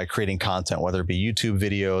satisfied by creating content, whether it be YouTube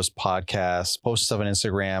videos, podcasts, post stuff on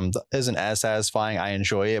Instagram. Isn't as satisfying. I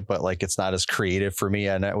enjoy it, but like it's not as creative for me.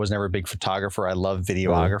 I was never a big photographer. I love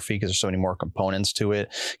videography because there's so many more components to it.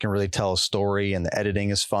 You can really tell a story and the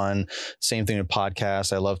editing is fun. Same thing with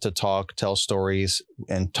podcasts. I love to talk, tell stories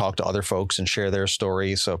and talk to other folks and share their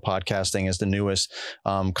stories. So podcasting is the newest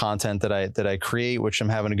content that I create, which I'm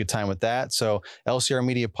having a good time with that. So LCR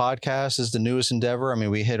Media Podcast is the newest endeavor. I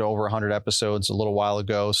mean, we hit over 100 episodes a little while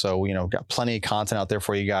ago. So, you know, got plenty of content out there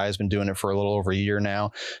for you guys. Been doing it for a little over a year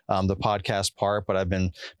now, the podcast part, but I've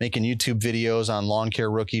been making YouTube videos on Lawn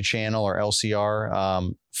Care Rookie channel or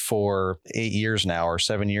LCR for 8 years now or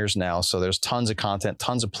 7 years now. So there's tons of content,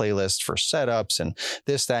 tons of playlists for setups and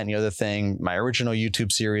this, that, and the other thing. My original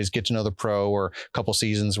YouTube series, Get to Know the Pro, or a couple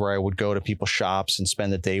seasons where I would go to people's shops and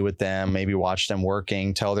spend the day with them, maybe watch them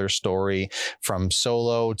working, tell their story from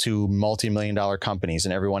solo to multi-million-dollar companies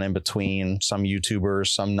and everyone in between, some YouTubers,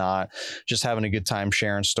 some not, just having a good time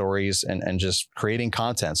sharing stories and just creating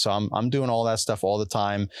content. So I'm doing all that stuff all the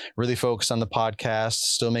time, really focused on the podcast,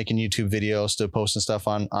 still making YouTube videos, still posting stuff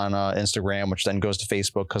on Instagram, which then goes to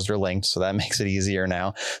Facebook because they're linked. So that makes it easier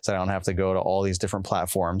now. So I don't have to go to all these different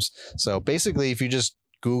platforms. So basically, if you just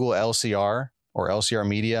Google LCR or LCR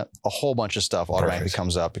Media, a whole bunch of stuff automatically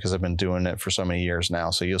comes up because I've been doing it for so many years now.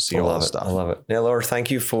 So you'll see all the stuff. I love it. Naylor, thank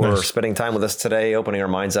you for spending time with us today, opening our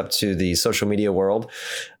minds up to the social media world.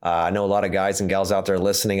 I know a lot of guys and gals out there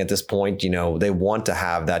listening at this point, you know, they want to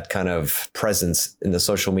have that kind of presence in the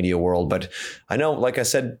social media world. But I know, like I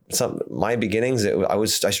said, my beginnings, I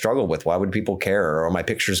struggled with, why would people care? Or my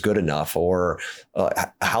picture's good enough? Or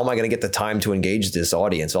how am I going to get the time to engage this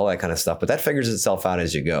audience? All that kind of stuff. But that figures itself out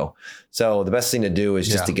as you go. So the best thing to do is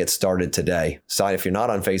just to get started today. So if you're not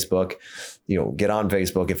on Facebook, get on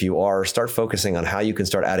Facebook. If you are, start focusing on how you can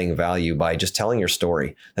start adding value by just telling your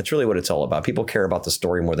story. That's really what it's all about. People care about the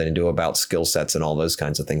story more than they do about skill sets and all those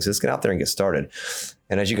kinds of things. Just get out there and get started.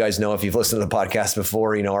 And as you guys know, if you've listened to the podcast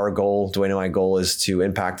before, our goal, Dwayne and my goal, is to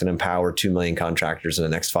impact and empower 2 million contractors in the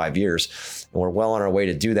next 5 years. And we're well on our way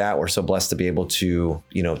to do that. We're so blessed to be able to,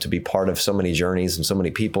 to be part of so many journeys and so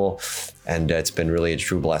many people. And it's been really a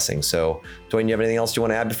true blessing. So Dwayne, you have anything else you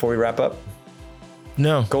want to add before we wrap up?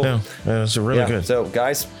 No, cool. No, it's really good. So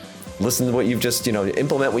guys, listen to what you've just,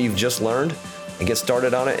 implement what you've just learned and get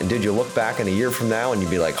started on it. And dude, you'll look back in a year from now and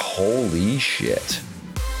you'll be like, holy shit.